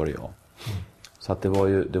och så var det jag. Så att det var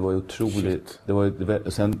ju otroligt. Det var ju,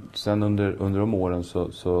 sen under de åren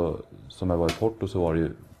så som jag var i Porto så var det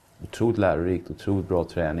ju otroligt lärorikt, otroligt bra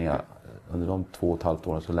träningar. Under de 2,5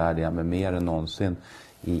 åren så lärde jag mig mer än någonsin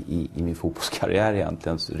i min fotbollskarriär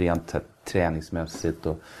egentligen, rent träningsmässigt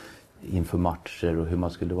och inför matcher och hur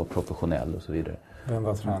man skulle vara professionell och så vidare. Vem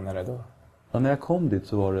var tränare då? Ja, när jag kom dit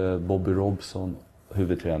så var det Bobby Robson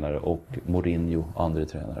huvudtränare och Mourinho andra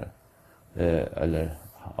tränare.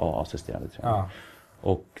 Assisterande tränare. Ja.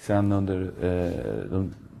 Och sen under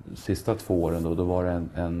de sista 2 åren då var det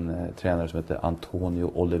en tränare som hette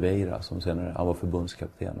Antonio Oliveira som senare, han var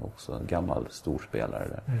förbundskapten också, en gammal storspelare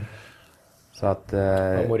där. Så att,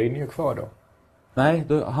 var Mourinho kvar då? Nej,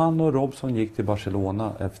 han och Robson gick till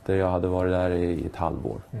Barcelona efter jag hade varit där i ett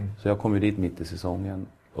halvår. Så jag kom ju dit mitt i säsongen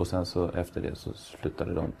och sen så efter det så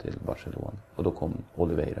flyttade de till Barcelona och då kom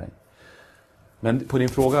Oliveira in. Men på din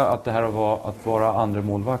fråga att det här var att vara andra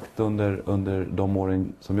målvakt under de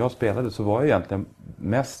åren som jag spelade, så var jag egentligen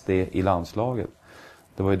mest det i landslaget.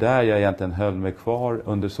 Det var ju där jag egentligen höll mig kvar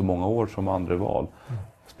under så många år som andra val.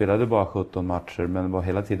 Spelade bara 17 matcher men var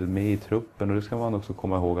hela tiden med i truppen, och det ska man också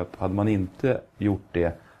komma ihåg att hade man inte gjort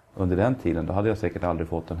det under den tiden, då hade jag säkert aldrig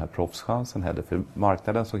fått den här proffschansen heller, för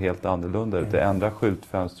marknaden såg helt annorlunda ut. Det enda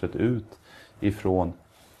skyltfönstret ut ifrån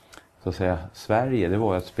så att säga Sverige, det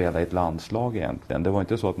var att spela i ett landslag egentligen. Det var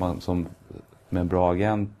inte så att man som med en bra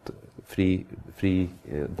agent, fri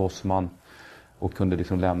bossman och kunde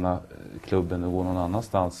liksom lämna klubben och gå någon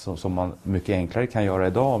annanstans som man mycket enklare kan göra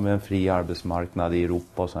idag med en fri arbetsmarknad i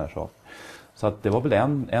Europa och sådana här saker. Så att det var väl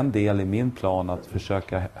en del i min plan att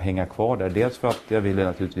försöka hänga kvar där. Dels för att jag ville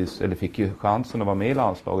naturligtvis, eller fick ju chansen att vara med i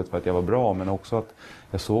landslaget för att jag var bra, men också att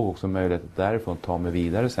jag såg också möjlighet att därifrån ta mig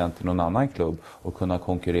vidare sen till någon annan klubb och kunna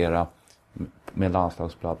konkurrera med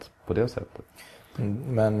landslagsplats på det sättet.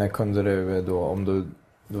 Men kunde du då, om du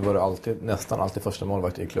var nästan alltid första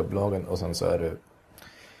målvakt i klubblagen och sen så är du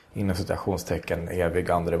inom citationstecken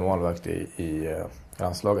evig andra målvakt i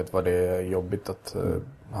landslaget, var det jobbigt att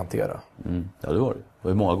hantera? Ja, det var det. Det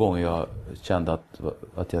var många gånger jag kände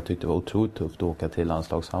att jag tyckte det var otroligt tufft att åka till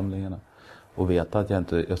landslagssamlingarna och veta att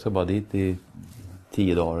jag ska bara dit i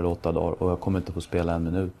 10 dagar eller 8 dagar och jag kommer inte få spela 1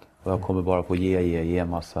 minut. Och jag kommer bara få ge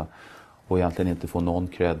massa och egentligen inte få någon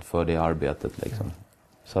cred för det arbetet liksom.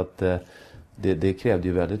 Så att det krävde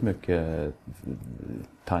ju väldigt mycket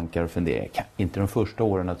tankar och funderingar. Inte de första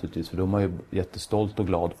åren naturligtvis, för då är man ju jättestolt och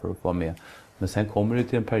glad för att vara med. Men sen kommer det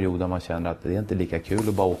till en period där man känner att det är inte lika kul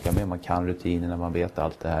att bara åka med. Man kan rutinerna, man vet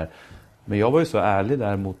allt det här. Men jag var ju så ärlig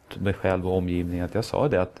där mot mig själv och omgivningen att jag sa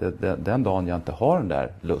det att den dagen jag inte har den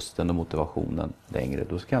där lusten och motivationen längre,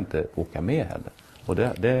 då ska jag inte åka med heller. Och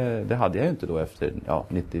det hade jag ju inte då efter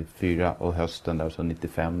 94 och hösten där, så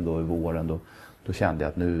 95 då i våren då kände jag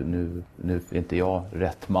att nu är inte jag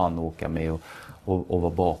rätt man att åka med och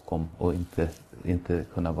vara bakom och inte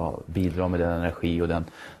kunna bidra med den energi och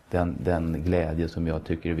den glädje som jag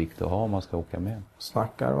tycker är viktigt att ha om man ska åka med.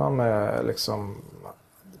 Snackar man med liksom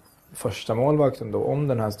första målvakten då om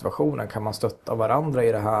den här situationen? Kan man stötta varandra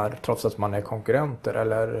i det här trots att man är konkurrenter,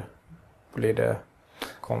 eller blir det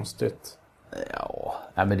konstigt?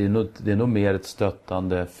 Ja, men det är nog mer ett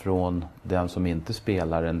stöttande från den som inte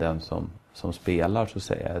spelar än den som spelar, så att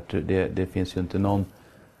säga. Det finns ju inte någon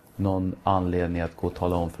någon anledning att gå och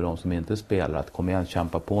tala om för de som inte spelar att kom igen,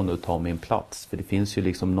 kämpa på nu och ta min plats. För det finns ju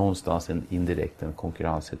liksom någonstans en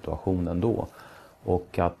konkurrenssituation ändå.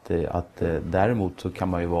 Och att däremot så kan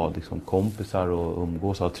man ju vara liksom kompisar och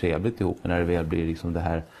umgås och ha trevligt ihop. Men när det väl blir liksom det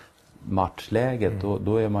här matchläget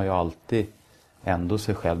då är man ju alltid ändå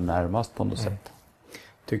sig själv närmast på något sätt.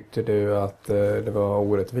 Tyckte du att det var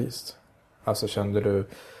orättvist? Alltså kände du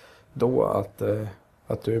då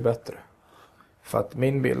att du är bättre? För att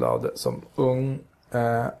min bild av det som ung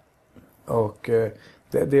och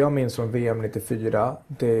det jag minns från VM 94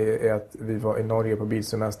 det är att vi var i Norge på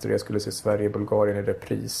bilsemester och jag skulle se Sverige och Bulgarien i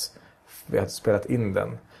repris. Vi hade spelat in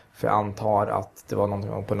den. För jag antar att det var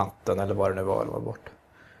någonting på natten eller vad det nu var eller var bort.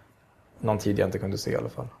 Någon tid jag inte kunde se i alla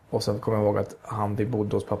fall. Och sen kommer jag ihåg att vi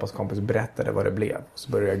bodde hos pappas kompis berättade vad det blev. Och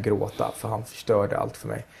så började jag gråta för han förstörde allt för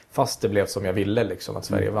mig. Fast det blev som jag ville liksom att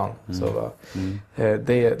Sverige vann. Så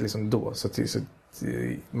det är liksom då.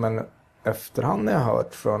 Men efterhand har jag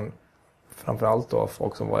hört från framförallt då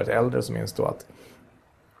folk som varit äldre som minns då att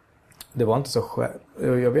det var inte så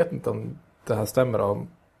jag vet inte om det här stämmer om.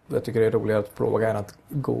 Jag tycker det är roligare att fråga än att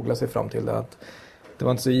googla sig fram till det. Att det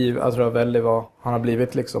var inte så givet. Alltså han har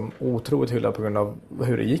blivit liksom otroligt hyllad på grund av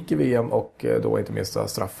hur det gick i VM och då inte minst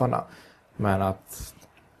straffarna. Men att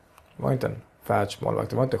det var inte en världsmålvakt.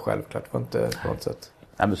 Det var inte självklart. Det var inte på något sätt.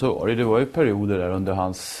 Nej, men så var det. Det var ju perioder där under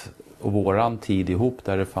hans och våran tid ihop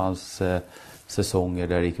där det fanns säsonger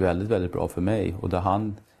där det gick väldigt, väldigt bra för mig. Och där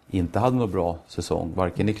han inte hade någon bra säsong.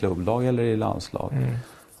 Varken i klubblag eller i landslag.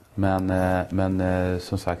 Men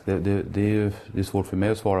som sagt, det är svårt för mig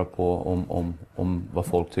att svara på om vad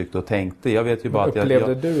folk tyckte och tänkte. Jag vet ju bara att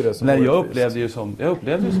upplevde du det som jag upplevde ju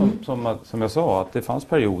som jag sa att det fanns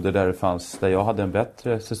perioder där jag hade en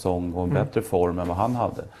bättre säsong och en bättre form än vad han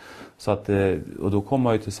hade. Så att, och då kom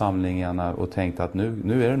man ju till samlingarna och tänkte att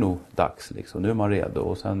nu är det nog dags liksom. Nu är man redo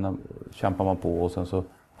och sen kämpar man på och sen så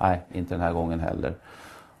nej, inte den här gången heller.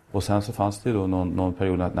 Och sen så fanns det ju då någon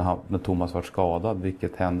period när Thomas var skadad,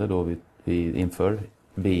 vilket hände då inför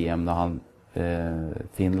VM när han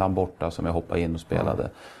Finland borta som jag hoppade in och spelade.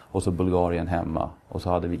 Och så Bulgarien hemma. Och så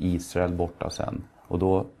hade vi Israel borta sen. Och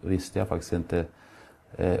då visste jag faktiskt inte,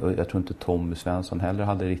 och jag tror inte Tommy Svensson heller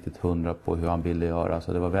hade riktigt 100 på hur han ville göra.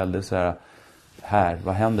 Så det var väldigt så här,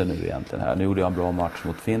 vad händer nu egentligen här? Nu gjorde jag en bra match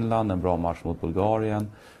mot Finland, en bra match mot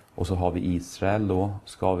Bulgarien. Och så har vi Israel då.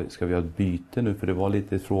 Ska vi ha ett byte nu? För det var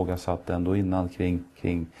lite ifrågasatt ändå innan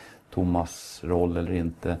kring Thomas roll eller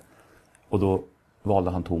inte. Och då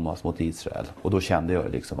valde han Thomas mot Israel. Och då kände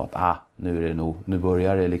jag liksom att nu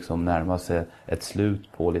börjar det liksom närma sig ett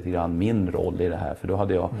slut på lite grann min roll i det här. För då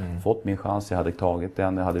hade jag fått min chans, jag hade tagit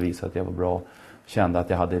den, jag hade visat att jag var bra. Kände att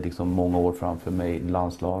jag hade liksom många år framför mig i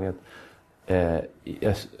landslaget.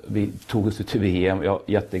 Vi tog oss till VM. Jag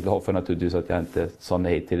är jätteglad för naturligtvis att jag inte sa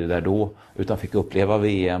nej till det där då. Utan fick uppleva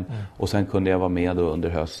VM. Och sen kunde jag vara med då under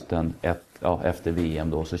hösten efter VM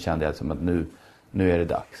då. Så kände jag som att nu är det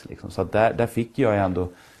dags. Liksom. Så att där fick jag ändå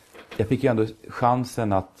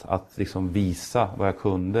chansen att liksom visa vad jag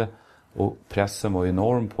kunde. Och pressen var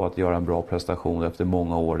enorm på att göra en bra prestation efter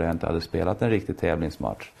många år där jag inte hade spelat en riktig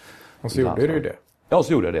tävlingsmatch. Och så gjorde du det? Ja,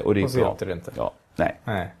 så gjorde jag det. Och det gick bra. Det inte? Ja.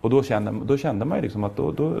 Nej. Och då kände man ju liksom att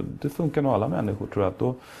då det funkar nog alla människor tror jag att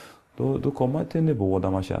då kommer man till en nivå där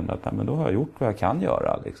man känner att men då har jag gjort vad jag kan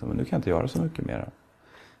göra liksom, men nu kan jag inte göra så mycket mer.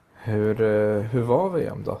 Hur var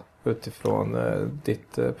VM då utifrån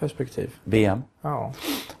ditt perspektiv? VM? Ja.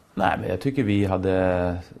 Nej, men jag tycker vi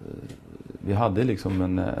hade liksom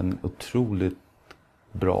en otroligt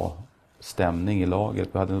bra stämning i laget.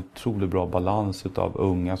 Vi hade en otroligt bra balans utav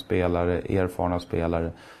unga spelare, erfarna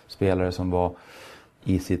spelare som var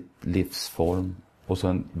i sitt livsform. Och så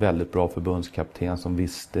en väldigt bra förbundskapten som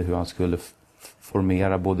visste hur han skulle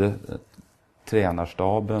formera både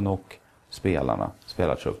tränarstaben och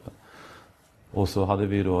spelartruppen. Och så hade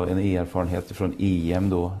vi då en erfarenhet från EM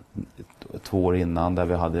då 2 år innan där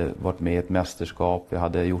vi hade varit med i ett mästerskap. Vi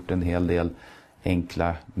hade gjort en hel del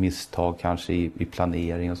enkla misstag kanske i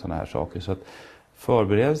planering och sådana här saker. Så att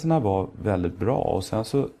förberedelserna var väldigt bra och sen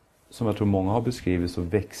så som jag tror många har beskrivit så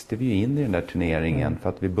växte vi in i den där turneringen för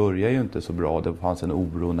att vi började ju inte så bra. Det fanns en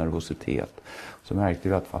oro och nervositet. Så märkte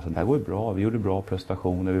vi att det här går ju bra. Vi gjorde bra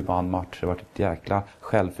prestationer, vi vann matcher. Det var ett jäkla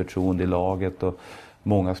självförtroende i laget och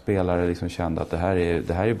många spelare liksom kände att det här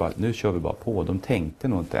är bara, nu kör vi bara på. De tänkte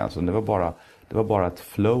nog inte ens. Det var bara ett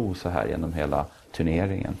flow så här genom hela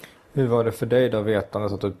turneringen. Hur var det för dig då vetande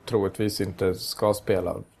så att du troligtvis inte ska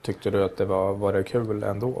spela? Tyckte du att det var det kul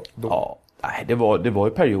ändå? Ja, nej, det var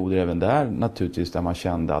ju perioder även där naturligtvis där man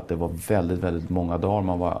kände att det var väldigt, väldigt många dagar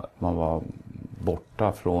man var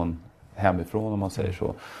borta från hemifrån om man säger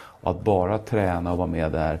så. Och att bara träna och vara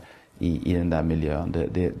med där i den där miljön,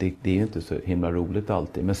 det är ju inte så himla roligt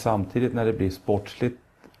alltid. Men samtidigt när det blir sportsligt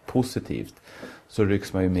positivt så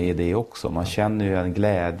rycks man ju med i det också. Man känner ju en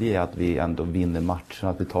glädje i att vi ändå vinner matchen,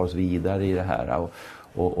 att vi tar oss vidare i det här.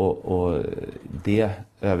 Och det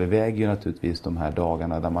överväger ju naturligtvis de här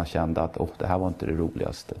dagarna där man kände att det här var inte det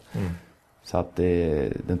roligaste. Så att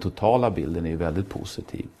den totala bilden är ju väldigt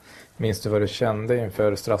positiv. Minns du vad du kände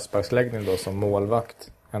inför straffsparksläggning då som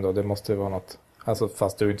målvakt? Ändå, det måste ju vara något, alltså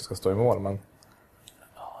fast du inte ska stå i mål, men...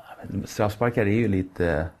 Straffsparkar är ju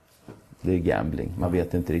lite, det är gambling. Man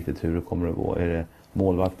vet inte riktigt hur det kommer att gå. Är det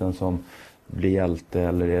målvakten som blir hjälte,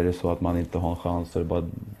 eller är det så att man inte har en chans och det bara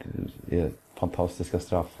är fantastiska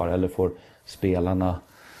straffar, eller får spelarna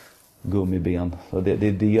gummiben? Så det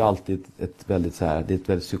är ju alltid ett väldigt så här, det är ett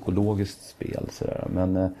väldigt psykologiskt spel så där.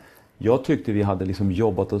 Men jag tyckte vi hade liksom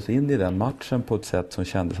jobbat oss in i den matchen på ett sätt som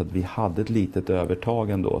kändes att vi hade ett litet övertag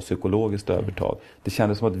ändå, psykologiskt övertag. Det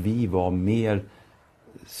kändes som att vi var mer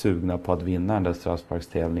sugna på att vinna den där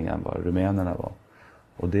straffsparkstävlingen än vad rumänerna var.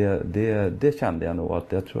 Och det kände jag nog,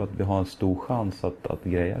 att jag tror att vi har en stor chans att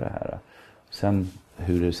greja det här. Sen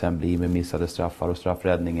hur det sen blir med missade straffar och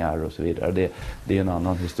straffräddningar och så vidare, det är en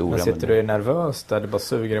annan historia. Men sitter du nervös där, det bara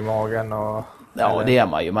suger i magen? Och, ja, eller? Det är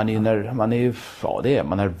man ju. Man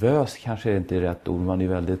är nervös kanske inte är rätt ord. Man är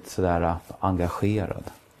väldigt sådär engagerad.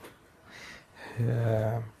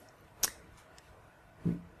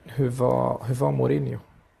 Hur var Mourinho?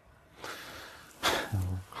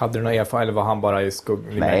 Hade du någon erfarenhet, eller var han bara i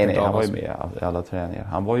skuggan? Nej, han var ju med i alla träningar.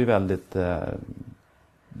 Han var ju väldigt...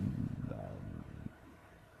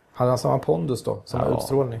 Hade han samma pondus då? Samma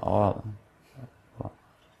utstrålning? Ja.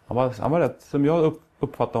 Han var rätt... Som jag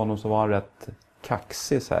uppfattade honom så var han rätt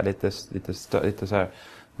kaxig. Så här, lite så här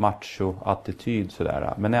macho-attityd. Så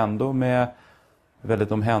där. Men ändå med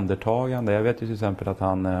väldigt omhändertagande. Jag vet ju till exempel att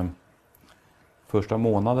han... Första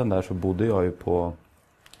månaden där så bodde jag ju på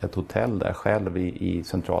ett hotell där själv i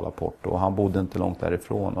centrala Porto. Och han bodde inte långt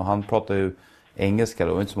därifrån. Och han pratade ju engelska då.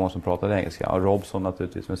 Det var inte så många som pratade engelska. Och Robson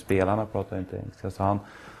naturligtvis, men spelarna pratade inte engelska. Så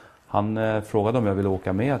han frågade om jag ville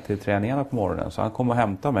åka med till träningarna på morgonen. Så han kom och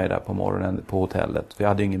hämtade mig där på morgonen på hotellet. För jag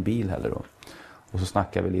hade ju ingen bil heller då. Och så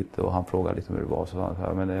snackade vi lite och han frågade lite om hur det var. Så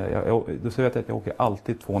han, men då så vet jag att jag åker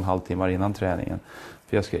alltid 2,5 timmar innan träningen.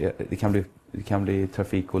 För det kan bli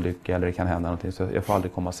trafikolycka eller det kan hända någonting. Så jag får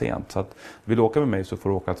aldrig komma sent. Så att vill du åka med mig så får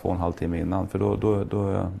du åka 2,5 timmar innan. För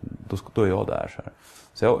då är jag där.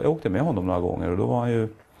 Så jag åkte med honom några gånger. Och då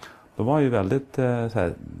var han ju väldigt så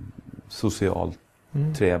här, socialt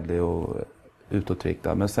trevlig och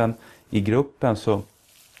utåtriktad. Men sen i gruppen så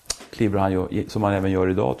kliver han ju, som han även gör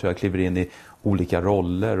idag tror jag, kliver in i olika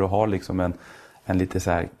roller och har liksom en lite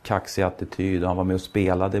så här kaxig attityd. Och han var med och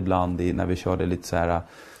spelade ibland när vi körde lite så här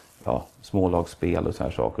smålagsspel och så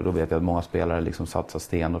här saker. Då vet jag att många spelare liksom satsade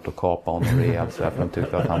stenhårt och kapade honom rejält så här, för de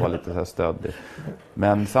tyckte att han var lite så här stöddig.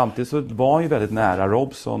 Men samtidigt så var han ju väldigt nära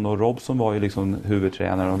Robson, och Robson var ju liksom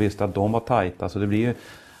huvudtränare och visste att de var tajta, så det blir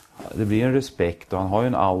en respekt, och han har ju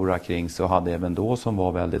en aura kring sig och hade även då som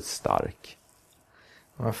var väldigt stark.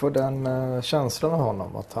 Man får den känslan av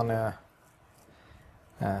honom att han är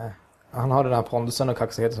han har den här pondusen och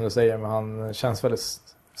kaxigheten som du säger, men han känns väldigt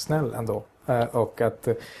snäll ändå. Och att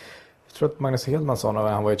jag tror att Magnus Hedman sa när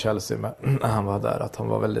han var i Chelsea när han var där, att han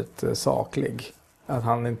var väldigt saklig. Att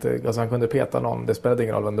han inte, alltså han kunde peta någon, det spelade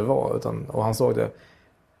ingen roll vem det var, och han såg det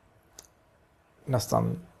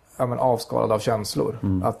nästan avskalad av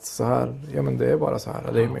känslor. Att så här, men det är bara så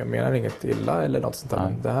här. Jag menar inget illa eller något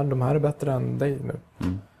sånt där. De här är bättre än dig nu.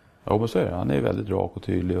 Ja, men så är det. Han är väldigt rak och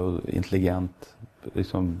tydlig och intelligent,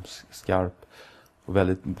 liksom skarp. Och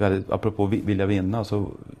väldigt, väldigt, apropå vilja vinna, så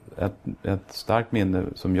ett starkt minne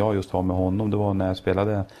som jag just har med honom, det var när jag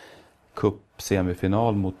spelade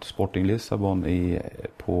cup-semifinal mot Sporting Lissabon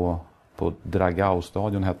på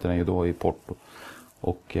Dragao-stadion hette den ju då i Porto.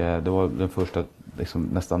 Och det var den första liksom,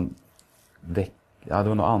 nästan det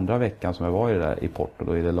var nog andra veckan som jag var i Porto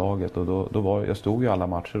då, i det laget, och då jag stod ju alla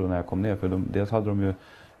matcher då när jag kom ner, för dels hade de ju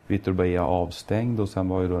Vitor Bahia avstängd, och sen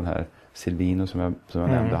var ju då den här Silvino som jag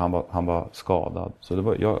nämnde, han var skadad.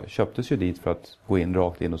 Så jag köptes ju dit för att gå in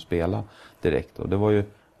rakt in och spela direkt, och det var ju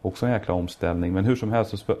också en jäkla omställning. Men hur som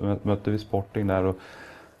helst så mötte vi Sporting där, och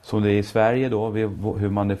som det är i Sverige då, hur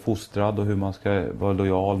man är fostrad och hur man ska vara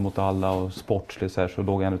lojal mot alla och sportslig så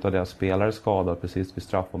låg en av deras spelare skadad precis vid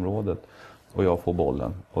straffområdet, och jag får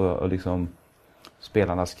bollen och liksom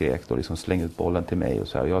spelarna skrek då, liksom slängde ut bollen till mig och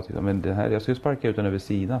så här. Jag tyckte, men jag ska ju sparka ut den över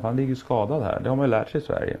sidan, för han ligger ju skadad här. Det har man ju lärt sig i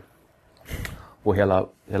Sverige. Och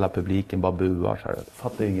hela publiken bara buar så här. Jag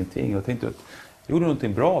fattade ingenting. Jag tänkte, jag gjorde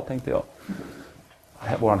någonting bra, tänkte jag.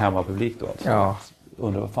 våran hemmapublik då alltså. Ja.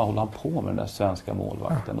 Undrar vad fan håller han på med den där svenska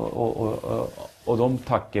målvakten. Och de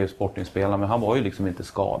tackar ju sportingspelarna, men han var ju liksom inte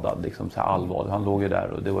skadad liksom så här allvarligt. Han låg ju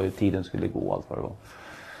där och det var ju tiden skulle gå allt vad det var.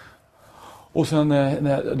 Och sen,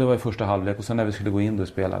 det var i första halvlek, och sen när vi skulle gå in då i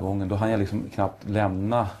spelargången, då hann jag liksom knappt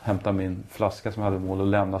hämta min flaska som jag hade mål och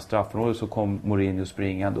lämna straffområdet, så kom Mourinho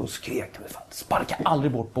springande och skrek, sparka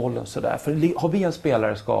aldrig bort bollen sådär, för har vi en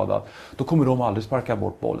spelare skadad, då kommer de aldrig sparka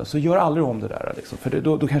bort bollen, så gör aldrig om det där liksom, för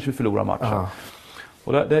då kanske vi förlorar matchen.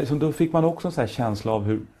 Och då fick man också en sån här känsla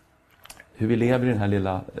av hur vi lever i den här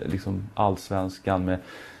lilla liksom, allsvenskan med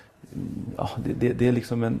det är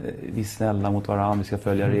liksom vi är snälla mot varandra, vi ska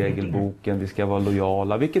följa regelboken, vi ska vara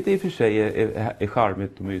lojala, vilket i och för sig är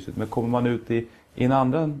charmigt och mysigt, men kommer man ut i en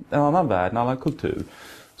annan värld, en annan kultur,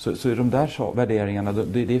 så är de där värderingarna,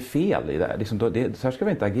 det är fel i det. Liksom, så här ska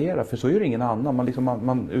vi inte agera, för så gör ingen annan.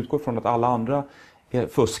 Man utgår från att alla andra är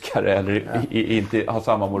fuskare eller inte har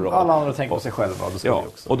samma moral. Alla andra tänker på sig själva.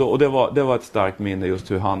 Och det var ett starkt minne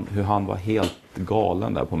just hur han var helt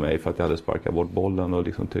galen där på mig för att jag hade sparkat bort bollen och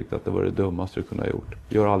liksom tyckte att det var det dummaste du kunde ha gjort.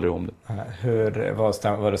 Gör aldrig om det.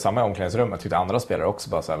 Var det samma i omklädningsrummet? Tyckte andra spelare också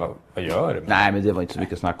bara så här, vad gör du? Nej, men det var inte så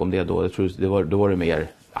mycket snack om det då. Jag tror då var det mer,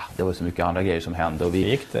 det var så mycket andra grejer som hände. Och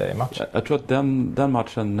gick det i matchen? Jag tror att den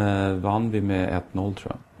matchen vann vi med 1-0 tror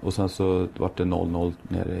jag. Och sen så var det 0-0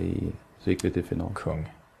 nere så gick vi till final.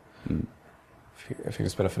 Kung. Fick du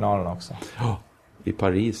spela finalen också? Ja, i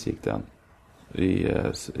Paris gick den. Det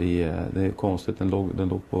är konstigt, den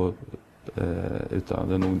låg på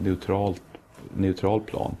neutral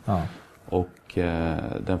plan. Ja. Och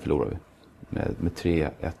den förlorade vi med 3-1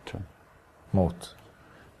 tror jag. Mot?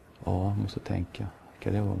 Ja, jag måste tänka.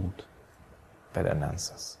 Vilka det var mot?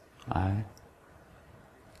 Belenenses.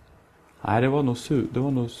 Nej, det var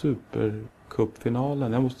nog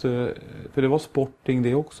Supercupfinalen. För det var Sporting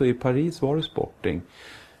det också. I Paris var det Sporting.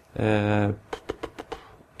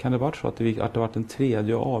 Kan det vara så att det var en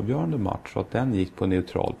tredje avgörande match så att den gick på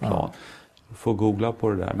neutral plan? Får googla på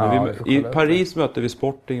det där. Men i Paris mötte vi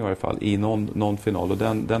Sporting i varje fall i någon final, och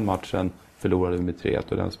den matchen förlorade vi med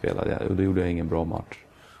 3-1 och den spelade jag, och då gjorde jag ingen bra match.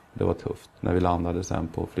 Det var tufft när vi landade sen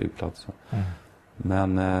på flygplatsen.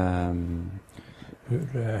 Men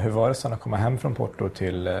hur var det sen att komma hem från Porto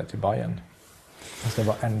till Bayern? Det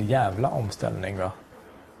var en jävla omställning, va?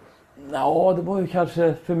 Ja, det var ju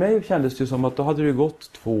kanske, för mig kändes det som att då hade det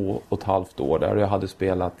gått 2,5 år där och jag hade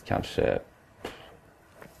spelat kanske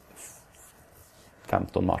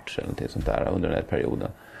 15 matcher eller något sånt där under den här perioden.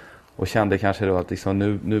 Och kände kanske då att liksom,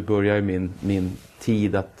 nu börjar ju min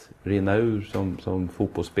tid att rinna ur som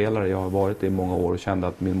fotbollsspelare. Jag har varit det i många år och kände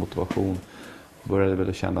att min motivation började väl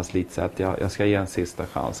att kännas lite så att jag ska ge en sista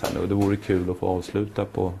chans här nu. Och det vore kul att få avsluta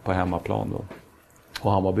på hemmaplan då.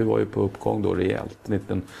 Och Hammarby var ju på uppgång då rejält.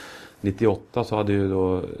 1998 så hade ju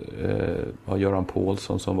då Göran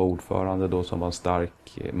Paulsson som var ordförande då, som var en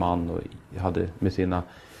stark man och hade med sina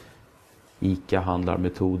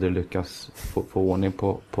ICA-handlarmetoder lyckas få ordning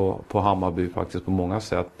på Hammarby faktiskt på många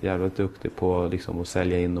sätt. Jävligt duktig på liksom att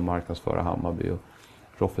sälja in och marknadsföra Hammarby. Och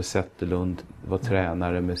Roffe Zetterlund var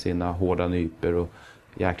tränare med sina hårda nyper och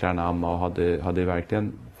jäklar namma och hade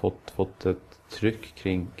verkligen fått ett tryck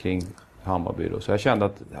kring Hammarby då. Så jag kände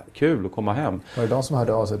att kul att komma hem. Var det de som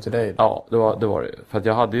hörde av sig till dig? Ja, det var det. För att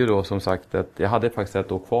jag hade ju då som sagt jag hade faktiskt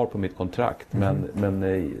 1 år kvar på mitt kontrakt, men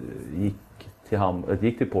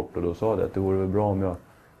gick till Porto och sa att det vore väl bra om jag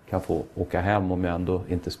kan få åka hem om jag ändå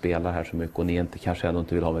inte spelar här så mycket och ni kanske ändå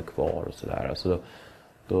inte vill ha mig kvar och sådär. Alltså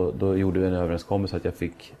då gjorde vi en överenskommelse att jag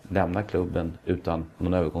fick lämna klubben utan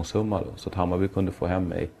någon övergångssumma då, så att Hammarby kunde få hem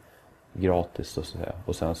mig gratis och så här.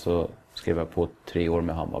 Och sen så skrev jag på 3 år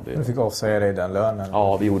med Hammarby. Du fick avsäga dig den lönen?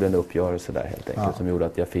 Ja, vi gjorde en uppgörelse där helt enkelt som gjorde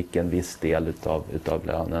att jag fick en viss del utav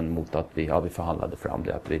lönen mot att vi förhandlade fram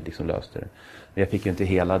det, att vi liksom löste det. Men jag fick ju inte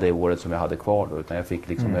hela det året som jag hade kvar då, utan jag fick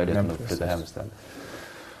liksom möjligheten att flytta hem istället.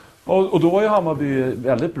 Och då var ju Hammarby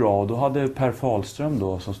väldigt bra, och då hade Per Fahlström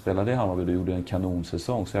då som spelade i Hammarby då gjorde en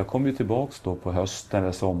kanonsäsong. Så jag kom ju tillbaks då på hösten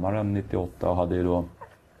eller sommaren 98 och hade ju då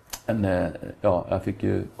jag fick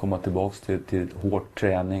ju komma tillbaks till hård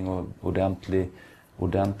träning och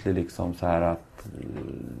ordentlig liksom så här att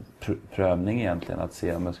prövning egentligen, att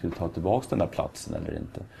se om jag skulle ta tillbaks den där platsen eller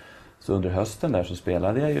inte. Så under hösten där så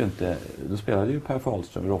spelade jag ju inte, då spelade ju Per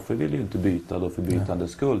Fahlström. Roffe ville ju inte byta då för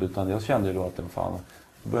bytandets skull, utan jag kände ju då att då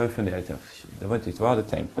började jag fundera lite. Det var inte riktigt vad jag hade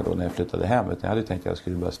tänkt mig då när jag flyttade hem, utan jag hade tänkt att jag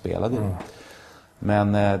skulle börja spela direkt.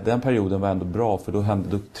 Men den perioden var ändå bra, för då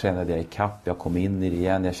tränade jag i kapp, jag kom in i det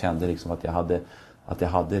igen, jag kände liksom att jag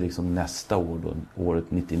hade liksom nästa år då, året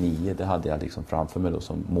 99, det hade jag liksom framför mig då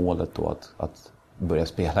som målet då att börja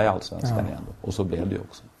spela i Allsvenskan igen då. Och så blev det ju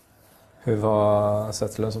också. Hur var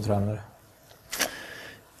Zetterlund som tränare?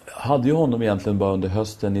 Jag hade ju honom egentligen bara under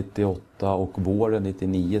hösten 98 och våren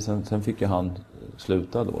 99. Sen fick ju han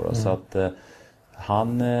sluta då. Så att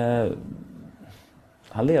han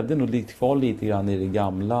levde nog kvar lite grann i det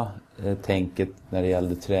gamla tänket när det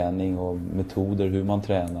gällde träning och metoder, hur man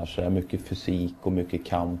tränar. Så mycket fysik och mycket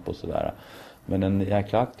kamp och sådär. Men en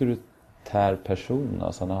jäkla auktoritär person.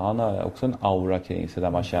 Alltså han har också en aura kring sig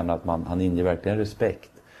där man känner att han inger verkligen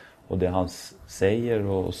respekt. Och det han säger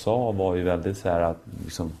och sa var ju väldigt så här,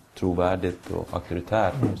 liksom, trovärdigt och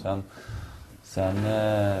auktoritärt. Och sen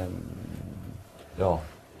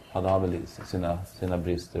hade han väl sina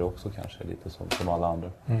brister också kanske, lite som alla andra.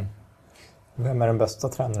 Vem är den bästa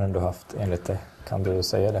tränaren du har haft enligt dig? Kan du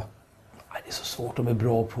säga det? Det är så svårt, de är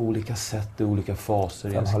bra på olika sätt i olika faser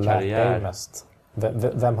i Vem ens har lärt karriär. dig mest?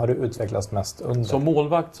 Vem har du utvecklats mest under? Som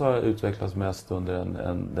målvakt så har jag utvecklats mest under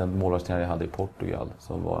den målvaktstränare jag hade i Portugal.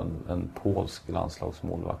 Som var en polsk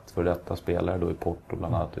landslagsmålvakt. För detta spelare då i Porto,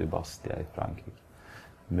 bland annat i Bastia i Frankrike.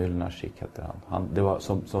 Mylnarczyk hette han. Det var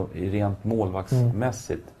som rent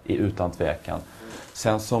målvaktsmässigt utan tvekan.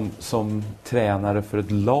 Sen som tränare för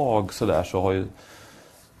ett lag så har ju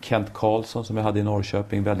Kent Karlsson som jag hade i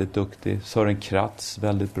Norrköping, väldigt duktig. Sören Kratz,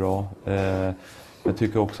 väldigt bra. Jag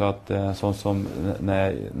tycker också att som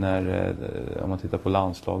när om man tittar på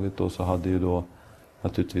landslaget då, så hade ju då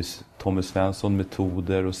naturligtvis Tommy Svensson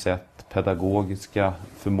metoder och sätt, pedagogiska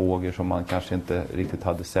förmågor som man kanske inte riktigt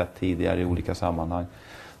hade sett tidigare i olika sammanhang.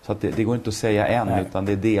 Så att det går inte att säga utan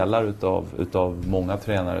det är delar utav många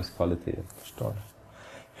tränares kvaliteter. Förstår.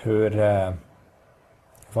 Hur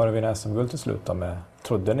var det vinna SM-guld till slut då med?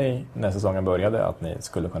 Trodde ni när säsongen började att ni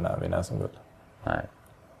skulle kunna vinna SM-guld?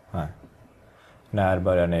 Nej. När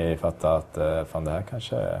började ni fatta att det här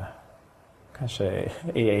kanske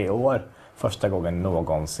är i år första gången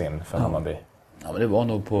någonsin för Hammarby? Ja, men det var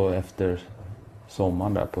nog efter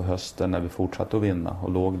sommaren där på hösten när vi fortsatte att vinna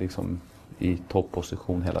och låg liksom i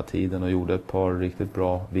topposition hela tiden och gjorde ett par riktigt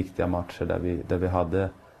bra, viktiga matcher där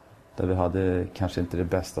vi hade kanske inte det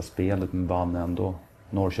bästa spelet men vann ändå.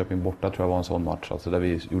 Norrköping borta tror jag var en sån match, alltså där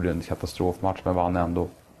vi gjorde en katastrofmatch men vann ändå.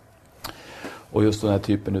 Och just den här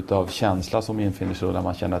typen av känsla som infinner sig då, när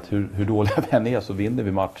man känner att hur dåliga vi än är så vinner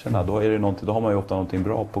vi matcherna. Då har man ju ofta någonting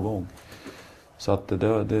bra på gång. Så att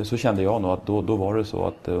så kände jag nog att då var det så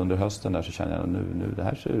att under hösten där så kände jag nu det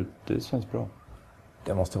här ser ut, det känns bra.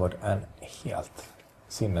 Det måste ha varit en helt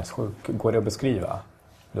sinnessjuk. Går det att beskriva?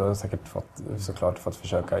 Du har säkert såklart fått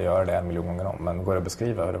försöka göra det 1 miljon gånger om. Men går det att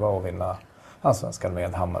beskriva hur det var att vinna Allsvenskan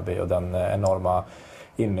med Hammarby och den enorma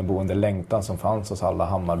inneboende längtan som fanns hos alla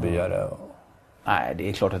Hammarbyare? Nej, det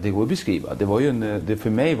är klart att det går att beskriva. Det var ju för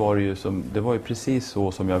mig var det var ju precis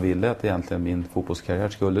så som jag ville att egentligen min fotbollskarriär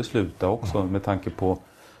skulle sluta också. Med tanke på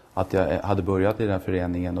att jag hade börjat i den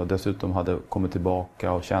föreningen och dessutom hade kommit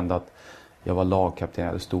tillbaka och kände att jag var lagkapten, jag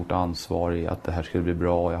hade stort ansvar i att det här skulle bli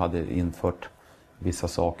bra. Jag hade infört vissa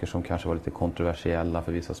saker som kanske var lite kontroversiella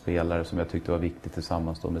för vissa spelare som jag tyckte var viktigt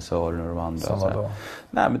tillsammans då med Sören och de andra. Som var då?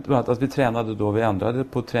 Nej, men att vi tränade då, vi ändrade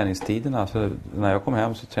på träningstiderna. Så när jag kom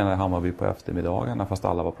hem så tränade Hammarby på eftermiddagarna fast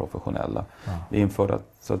alla var professionella. Ja. Vi införde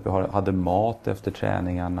så att vi hade mat efter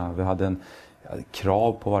träningarna. Vi hade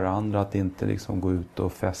krav på varandra att inte liksom gå ut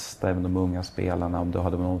och festa, även de unga spelarna. Om det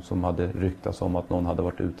hade någon som hade ryktats om att någon hade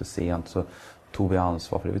varit ute sent så tog vi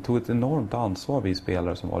ansvar för det. Vi tog ett enormt ansvar, vi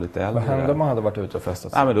spelare som var lite äldre. Vad hände om man hade varit ute och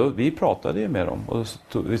festat? Nej, men vi pratade ju med dem och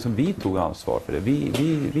liksom vi tog ansvar för det.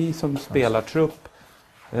 Vi som spelartrupp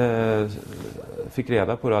fick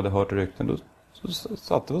reda på det, hade hört rykten. Då så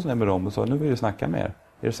satte vi oss ner med dem och sa, nu vill vi snacka med er.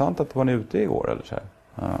 Är det sant att var ni ute igår eller så här?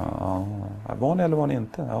 Ja, var ni eller var ni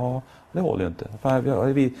inte? Ja, det håller ju inte.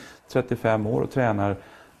 Vi är 35 år och tränar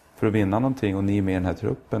för att vinna någonting och ni är med i den här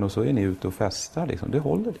truppen och så är ni ute och festar liksom. Det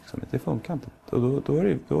håller liksom inte, det funkar inte. Och då är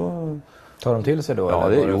det tar de till sig då?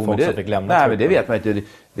 Ja, eller det, folk som fick lämna nej, men det vet man inte.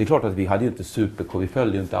 Det är klart att vi hade ju inte superkoll, vi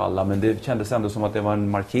följde ju inte alla, men det kändes ändå som att det var en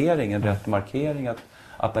markering, en rätt markering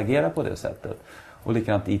att agera på det sättet. Och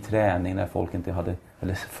likadant i träning när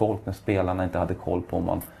när spelarna inte hade koll på om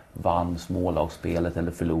man vann smålagsspelet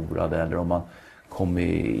eller förlorade eller om man kom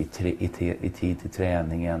i tid till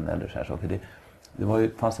träningen eller så här saker. Det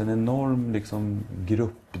fanns en enorm liksom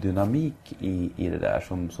gruppdynamik i det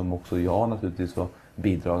där som också jag naturligtvis var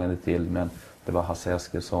bidragande till, men det var Hasse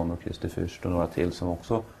Eskilsson och Christer Fürst och några till som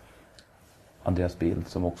också, Andreas Bild,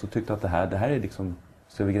 som också tyckte att det här är liksom,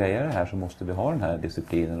 ska vi greja det här så måste vi ha den här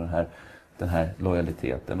disciplinen och den här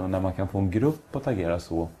lojaliteten, och när man kan få en grupp att agera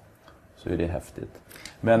så är det häftigt.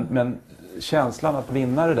 Men känslan att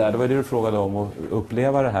vinna det där, det var det du frågade om, och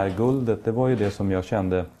uppleva det här guldet, det var ju det som jag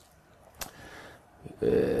kände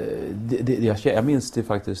Jag minns det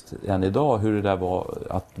faktiskt än idag hur det där var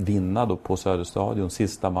att vinna då på Söderstadion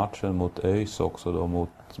sista matchen mot ÖIS också då,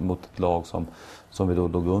 mot ett lag som vi då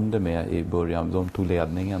låg under med i början. De tog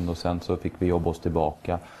ledningen och sen så fick vi jobba oss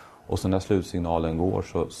tillbaka. Och så när slutsignalen går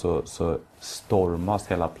så stormas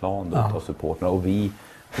hela planen av supporterna. Och vi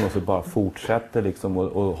måste bara fortsätta liksom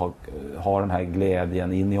och ha den här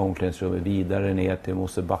glädjen in i omklädningsrummet, vidare ner till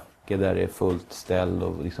Mosebacke där det är fullt ställ.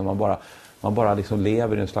 Och liksom man bara liksom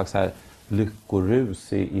lever i en slags här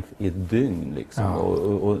lyckorus i ett dygn liksom,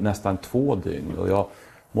 och nästan 2 dygn. Och jag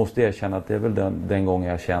måste erkänna att det är väl den gången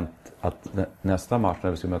jag känt att nästa match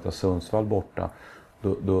när vi ska möta Sundsvall borta,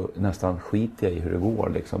 då nästan skiter jag i hur det går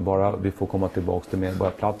liksom. Bara vi får komma tillbaka till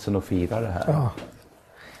Medborgarplatsen och fira det här. Ja.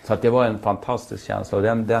 Så att det var en fantastisk känsla och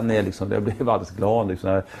den är liksom, jag blev alldeles glad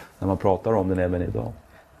liksom, när man pratar om den även idag.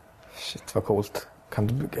 Shit, vad coolt.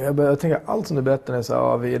 Jag tänker allt som du berättar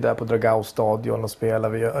så vi är där på Dragao-stadion och spelar,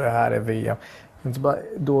 vi gör det här i VM. Inte bara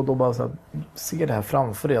då bara så här, se det här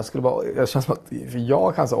framför dig. Jag känns som att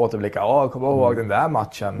jag kan så återblicka, kommer ihåg den där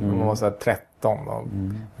matchen. Man var så här 13 och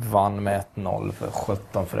vann med 1-0 för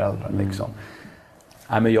 17 föräldrar liksom.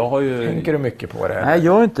 Nej, men jag har ju... Tänker du mycket på det? Nej,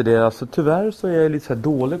 jag gör inte det. Alltså, tyvärr så är jag lite så här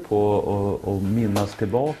dålig på att minnas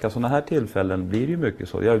tillbaka. Sådana här tillfällen blir det ju mycket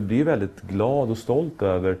så. Jag blir väldigt glad och stolt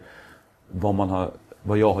över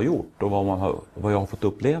vad jag har gjort och vad jag har fått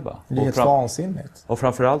uppleva. Det är helt vansinnigt. Och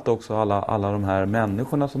framförallt också alla de här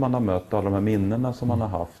människorna som man har mött, alla de här minnena som man har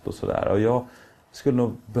haft och sådär. Och jag skulle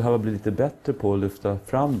nog behöva bli lite bättre på att lyfta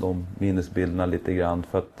fram de minnesbilderna lite grann,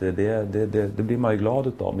 för att det blir man ju glad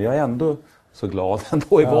utav. Men jag är ändå så glad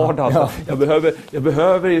ändå i vardagen. Ja. Jag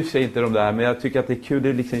behöver i och för sig inte de där, men jag tycker att det är kul,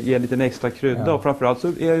 det liksom ger lite extra krydda. Ja. Och framförallt så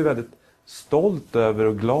är jag ju väldigt stolt över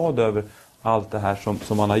och glad över allt det här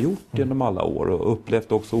som man har gjort genom alla år och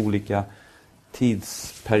upplevt också olika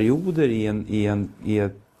tidsperioder i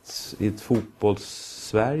ett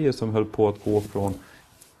fotbolls-Sverige som höll på att gå från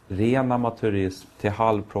ren amatörism till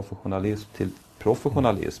halvprofessionalism till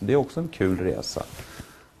professionalism. Det är också en kul resa.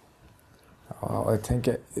 Ja, jag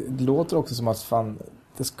tänker, det låter också som att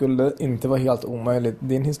det skulle inte vara helt omöjligt.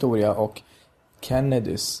 Din historia och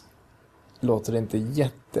Kennedys låter inte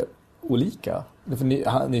jätteolika. För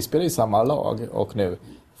ni spelar i samma lag och nu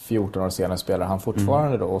 14 år senare spelar han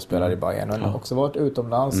fortfarande då och spelar i Bayern. Han har också varit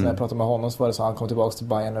utomlands. När jag pratade med honom så var det så han kom tillbaka till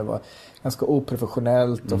Bayern och det var ganska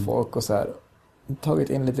oprofessionellt och folk och så här tagit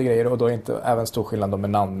in lite grejer och då inte även stor skillnad med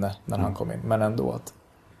Nanne när han kom in. Men ändå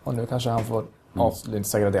och nu kanske han får inte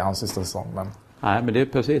säkert det är hans sista säsong, men... Nej, men det är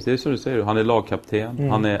precis, det är som du säger. Han är lagkapten.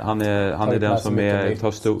 Han är den som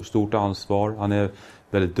tar stort ansvar. Han är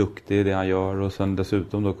väldigt duktig i det han gör och sen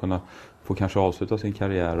dessutom då kunna få kanske avsluta sin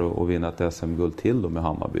karriär och vinna ett SM-guld till då med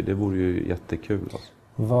Hammarby. Det vore ju jättekul alltså.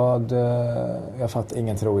 Jag fattar,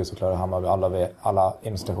 ingen tror ju såklart att Hammarby, alla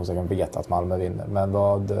institutioner vet att Malmö vinner, men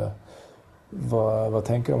vad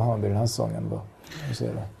tänker du om Hammarby den här säsongen då?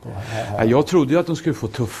 Jag trodde ju att de skulle få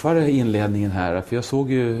tuffare i inledningen här, för jag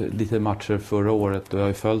såg ju lite matcher förra året och jag har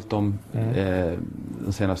ju följt dem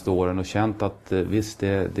de senaste åren och känt att visst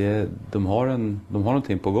de har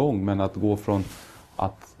någonting på gång, men att gå från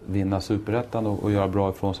att vinna Superettan och göra bra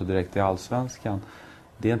ifrån sig direkt i Allsvenskan,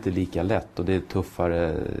 det är inte lika lätt och det är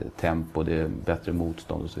tuffare tempo, det är bättre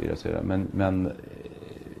motstånd och så vidare. Men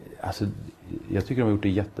alltså, jag tycker de har gjort det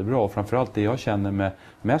jättebra och framförallt det jag känner mig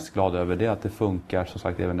mest glad över det är att det funkar som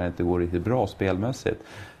sagt även när det inte går riktigt bra spelmässigt.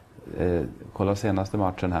 Kolla senaste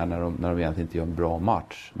matchen här när de egentligen inte gör en bra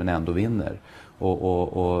match men ändå vinner.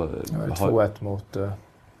 Och 2-1 mot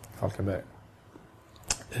Falkenberg.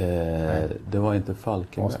 Det var inte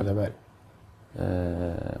Falkenberg.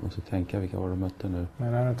 Jag måste tänka vilka var de mötte nu.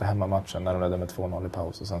 Men det är inte hemmamatchen när de ledde med 2-0 i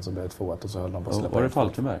paus och sen så blev det 2-1 och så höll de på att släppa. Var det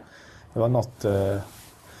Falkenberg? Det var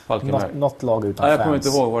något lag utan fans. Jag kommer inte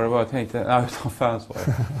ihåg vad det var. Jag tänkte, utan fans var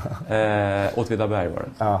det. Åtvidaberg var det.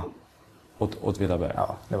 Ja. Åtvidaberg.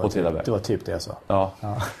 Ja, det var typ det jag sa. Ja.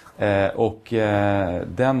 Och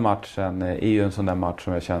den matchen är ju en sån där match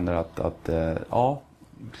som jag känner att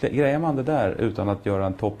grejer man det där utan att göra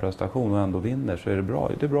en topprestation och ändå vinner så är det bra.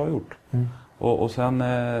 Det är bra gjort. Och sen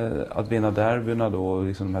att vinna derbyna då,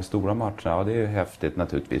 liksom de här stora matcherna, det är ju häftigt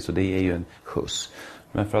naturligtvis och det är ju en skjuts.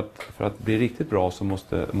 Men för att bli riktigt bra så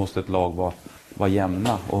måste ett lag vara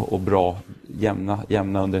jämna och bra,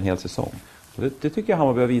 jämna under en hel säsong. Och det tycker jag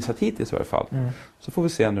Hammarby har visat hittills i varje fall. Så får vi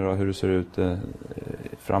se nu då hur det ser ut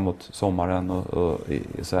framåt sommaren och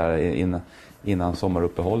så här innan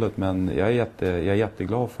sommaruppehållet. Men jag är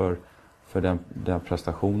jätteglad för den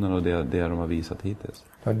prestationen och det de har visat hittills.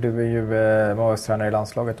 Du är ju målvaktstränare i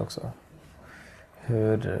landslaget också.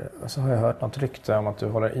 Så har jag hört något rykte om att du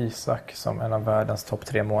håller Isak som en av världens topp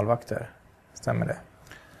 3 målvakter. Stämmer det?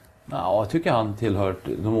 Ja, jag tycker han tillhör,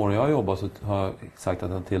 de år jag har jobbat så har jag sagt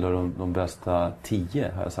att han tillhör de bästa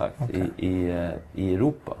 10 har jag sagt i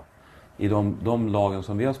Europa. I de lagen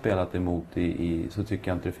som vi har spelat emot så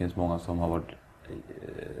tycker jag inte det finns många som har varit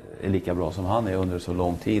är lika bra som han är under så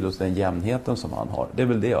lång tid och den jämnheten som han har. Det är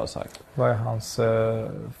väl det jag har sagt. Vad är hans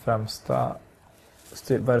främsta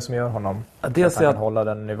vad är det som gör honom dels att han kan hålla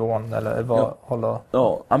den nivån eller hålla?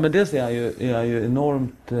 Ja, men dels är han ju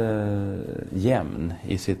enormt jämn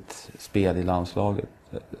i sitt spel i landslaget.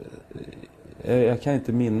 Jag kan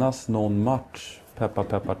inte minnas någon match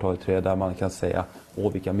peppar tar i trä där man kan säga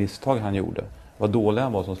vilka misstag han gjorde. Vad dålig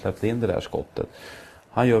han var som släppte in det där skottet.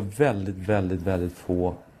 Han gör väldigt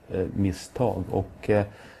få misstag och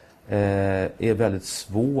är väldigt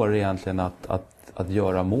svår egentligen att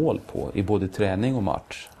göra mål på i både träning och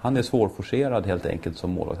match. Han är svårforcerad helt enkelt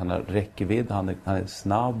som målvakt. Han har räckvidd, han är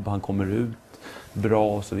snabb, han kommer ut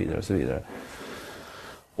bra och så vidare och så vidare.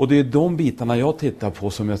 Och det är de bitarna jag tittar på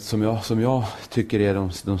som jag tycker är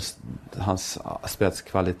hans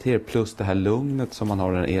spetskvaliteter plus det här lugnet som han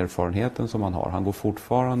har, den erfarenheten som han har. Han går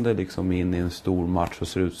fortfarande liksom in i en stor match och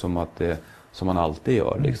ser ut som att det som han alltid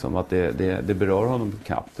gör liksom, att det berör honom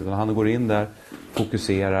knappt. Utan han går in där,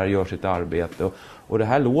 fokuserar, gör sitt arbete och det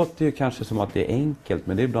här låter ju kanske som att det är enkelt,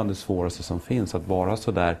 men det är bland det svåraste som finns att vara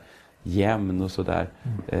så där jämn och så där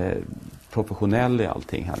professionell i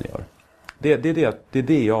allting han gör. Det är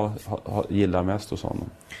det jag gillar mest hos honom.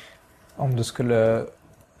 Om du skulle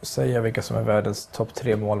säga vilka som är världens topp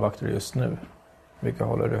 3 målvakter just nu, vilka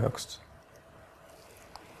håller du högst?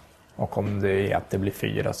 Och om det är att det blir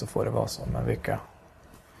 4 så får det vara så, men vilka?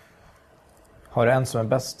 Har du en som är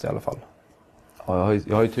bäst i alla fall? Ja,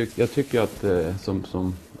 jag tycker att det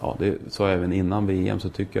sa jag även innan VM, så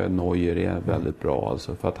tycker jag att Neuer är väldigt bra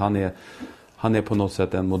alltså, för att han är på något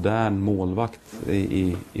sätt en modern målvakt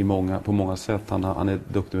på många sätt. Han är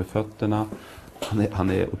duktig med fötterna. Han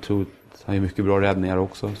är mycket bra räddningar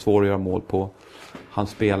också. Svår att göra mål på. Han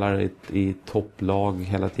spelar i topplag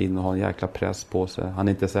hela tiden och har en jäkla press på sig. Han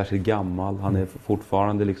är inte särskilt gammal. Han är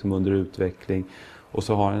fortfarande liksom under utveckling. Och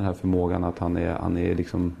så har han den här förmågan att han är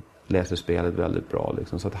liksom läser spelet väldigt bra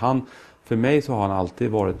liksom. Så att för mig så har han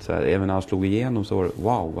alltid varit så här, även när han slog igenom så var det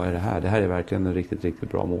wow, vad är det här? Det här är verkligen en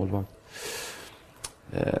riktigt bra målvakt.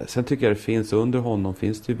 Sen tycker jag det finns, under honom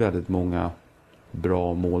finns det ju väldigt många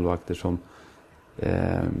bra målvakter som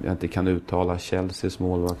jag inte kan uttala. Chelseas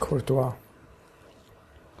målvakt Courtois.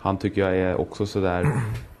 Han tycker jag är också sådär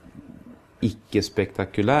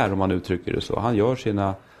icke-spektakulär om man uttrycker det så. Han gör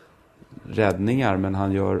sina räddningar, men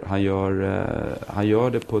han gör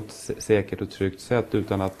det på ett säkert och tryggt sätt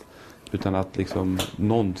utan att liksom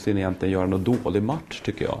någonsin egentligen göra någon dålig match,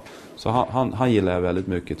 tycker jag. Så han gillar jag väldigt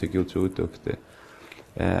mycket, tycker jag är otroligt duktig.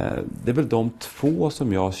 Det är väl de 2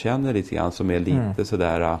 som jag känner lite grann som är lite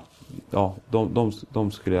sådär, ja,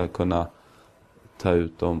 de skulle jag kunna ta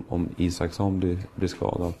ut om Isaksson blir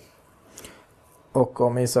skadad. Och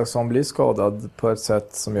om Isaksson blir skadad på ett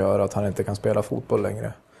sätt som gör att han inte kan spela fotboll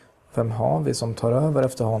längre, vem har vi som tar över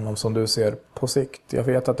efter honom som du ser på sikt? Jag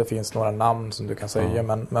vet att det finns några namn som du kan säga,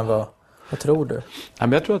 men vad tror du?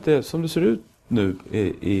 Jag tror att det, som det ser ut nu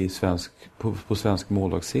på svensk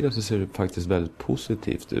målvaktssida, så ser det faktiskt väldigt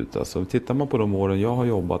positivt ut. Alltså, tittar man på de åren jag har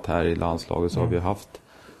jobbat här i landslaget så har vi haft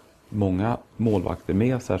många målvakter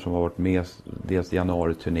med så här, som har varit med dels i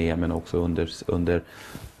januari-turné men också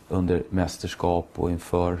under mästerskap och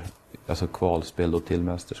inför alltså kvalspel till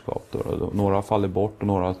mästerskap. Då. Några har fallit bort och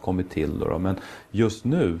några har kommit till. Då. Men just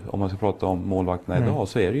nu, om man ska prata om målvakterna idag,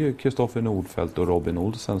 så är det ju Kristoffer Nordfeldt och Robin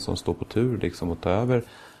Olsen som står på tur liksom, och tar över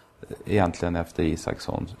egentligen efter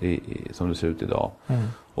Isaksson som det ser ut idag.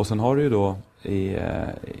 Och sen har du ju då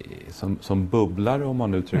som bubblare, om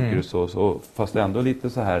man nu uttrycker det så, fast ändå lite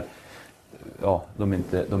så här, ja, de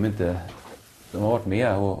har varit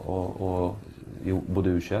med och både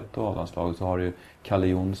U21 och A-landslaget. Så har du Kalle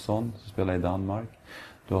Jonsson som spelar i Danmark.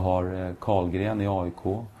 Du har Karlgren i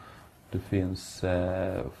AIK. Det finns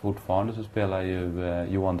fortfarande så spelar ju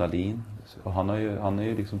Johan Dahlin. Och han är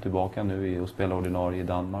ju liksom tillbaka nu och spelar ordinarie i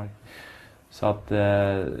Danmark. Så att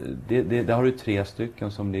det har du 3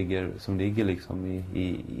 stycken som ligger liksom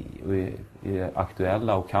i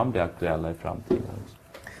aktuella och kan bli aktuella i framtiden.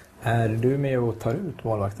 Är du med och tar ut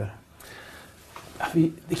målvakter?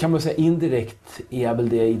 Det kan man säga indirekt är väl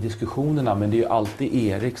det i diskussionerna, men det är ju alltid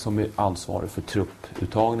Erik som är ansvarig för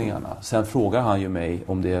trupputtagningarna. Sen frågar han ju mig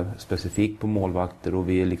om det är specifikt på målvakter och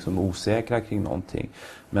vi är liksom osäkra kring någonting.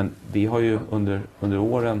 Men vi har ju under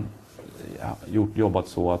åren jobbat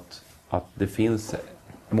så att det finns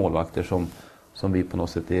målvakter som vi på något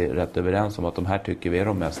sätt är rätt överens om att de här tycker vi är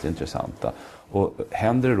de mest intressanta. Och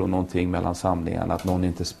händer det då någonting mellan samlingarna, att någon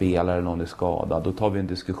inte spelar eller någon är skadad, då tar vi en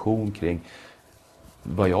diskussion kring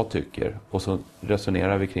vad jag tycker. Och så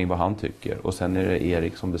resonerar vi kring vad han tycker. Och sen är det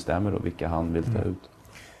Erik som bestämmer då vilka han vill ta ut.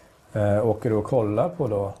 Åker du och kollar på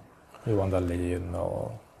då Johan Dahlin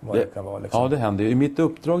och vad det kan vara? Liksom? Ja, det händer. I mitt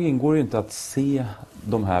uppdrag ingår ju inte att se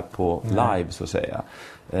de här på live så att säga.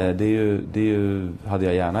 Det hade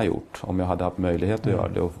jag gärna gjort om jag hade haft möjlighet att göra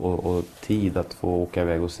det och tid att få åka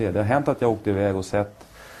iväg och se. Det har hänt att jag åkte iväg och sett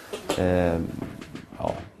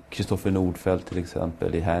Kristoffer Nordfeldt till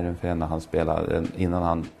exempel i Herrenfen när han spelade. Innan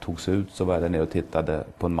han togs ut så var jag där nere och tittade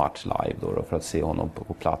på en match live då för att se honom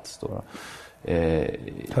på plats då.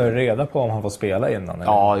 Tar du reda på om han får spela innan? Eller?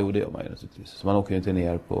 Ja, det gör man ju naturligtvis. Så man åker ju inte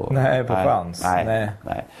ner på... Nej, på chans. Nej.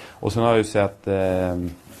 Och sen har jag ju sett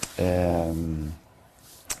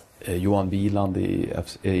Johan Wieland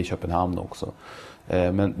i Köpenhamn också.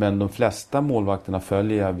 Men de flesta målvakterna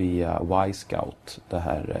följer jag via Y-Scout. Det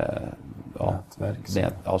här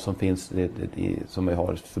som finns som vi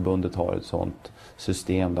har, förbundet har ett sånt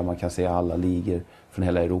system där man kan se alla ligor från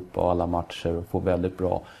hela Europa och alla matcher och få väldigt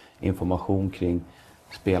bra information kring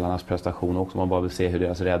spelarnas prestation också. Man bara vill se hur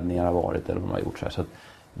deras räddningar har varit eller vad de har gjort. Så att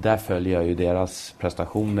där följer jag ju deras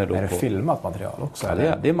prestationer. Då är det filmat material också? Ja,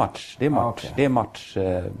 det är match. Det är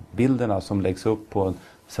matchbilderna som läggs upp på en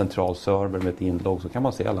central server med ett inlogg. Så kan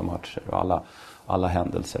man se alla matcher och alla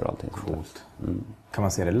händelser och allting. Coolt. Kan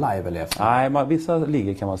man se det live eller efter? Nej, vissa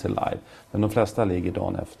ligor kan man se live. Men de flesta ligger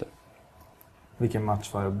dagen efter. Vilken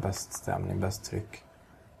match var det bäst stämning, bäst tryck?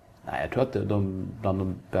 Nej, jag tror att bland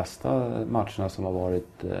de bästa matcherna som har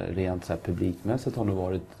varit rent så här publikmässigt har nog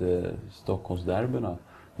varit Stockholmsderbyna,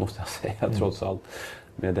 måste jag säga, trots allt.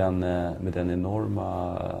 Med den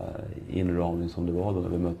enorma inramning som det var då när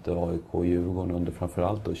vi mötte AIK och Djurgården under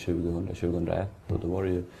framförallt då 2001. Och då var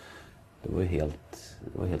det var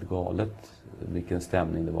helt galet vilken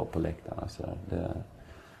stämning det var på läktarna. Så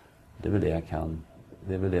det är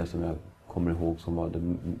väl det som jag kommer ihåg som var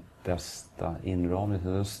det bästa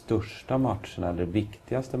inramningen. De största matcherna eller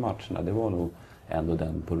viktigaste matcherna, det var nog ändå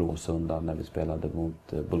den på Råsunda när vi spelade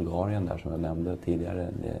mot Bulgarien där som jag nämnde tidigare.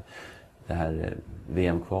 Det här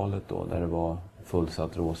VM-kvalet då där det var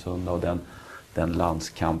fullsatt Råsunda och den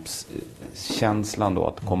landskampskänslan då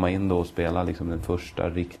att komma in då och spela liksom den första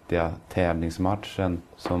riktiga tävlingsmatchen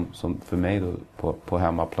som för mig då på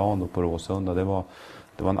hemmaplan och på Råsunda, det var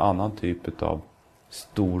en annan typ av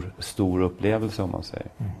stor upplevelse om man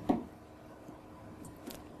säger.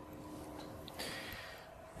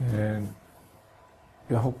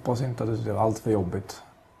 Jag hoppas inte att det är allt för jobbigt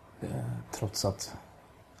trots att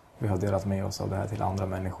vi har delat med oss av det här till andra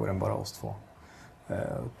människor än bara oss två.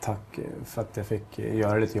 Tack för att jag fick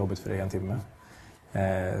göra det lite jobbigt för dig en timme.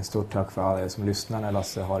 Stort tack för alla som lyssnar när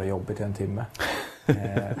Lasse har det jobbigt en timme.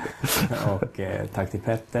 Och tack till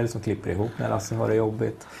Petter som klipper ihop när Lasse har det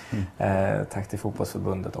jobbigt. Tack till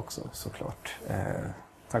fotbollsförbundet också såklart.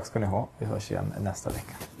 Tack ska ni ha. Vi hörs igen nästa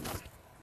vecka.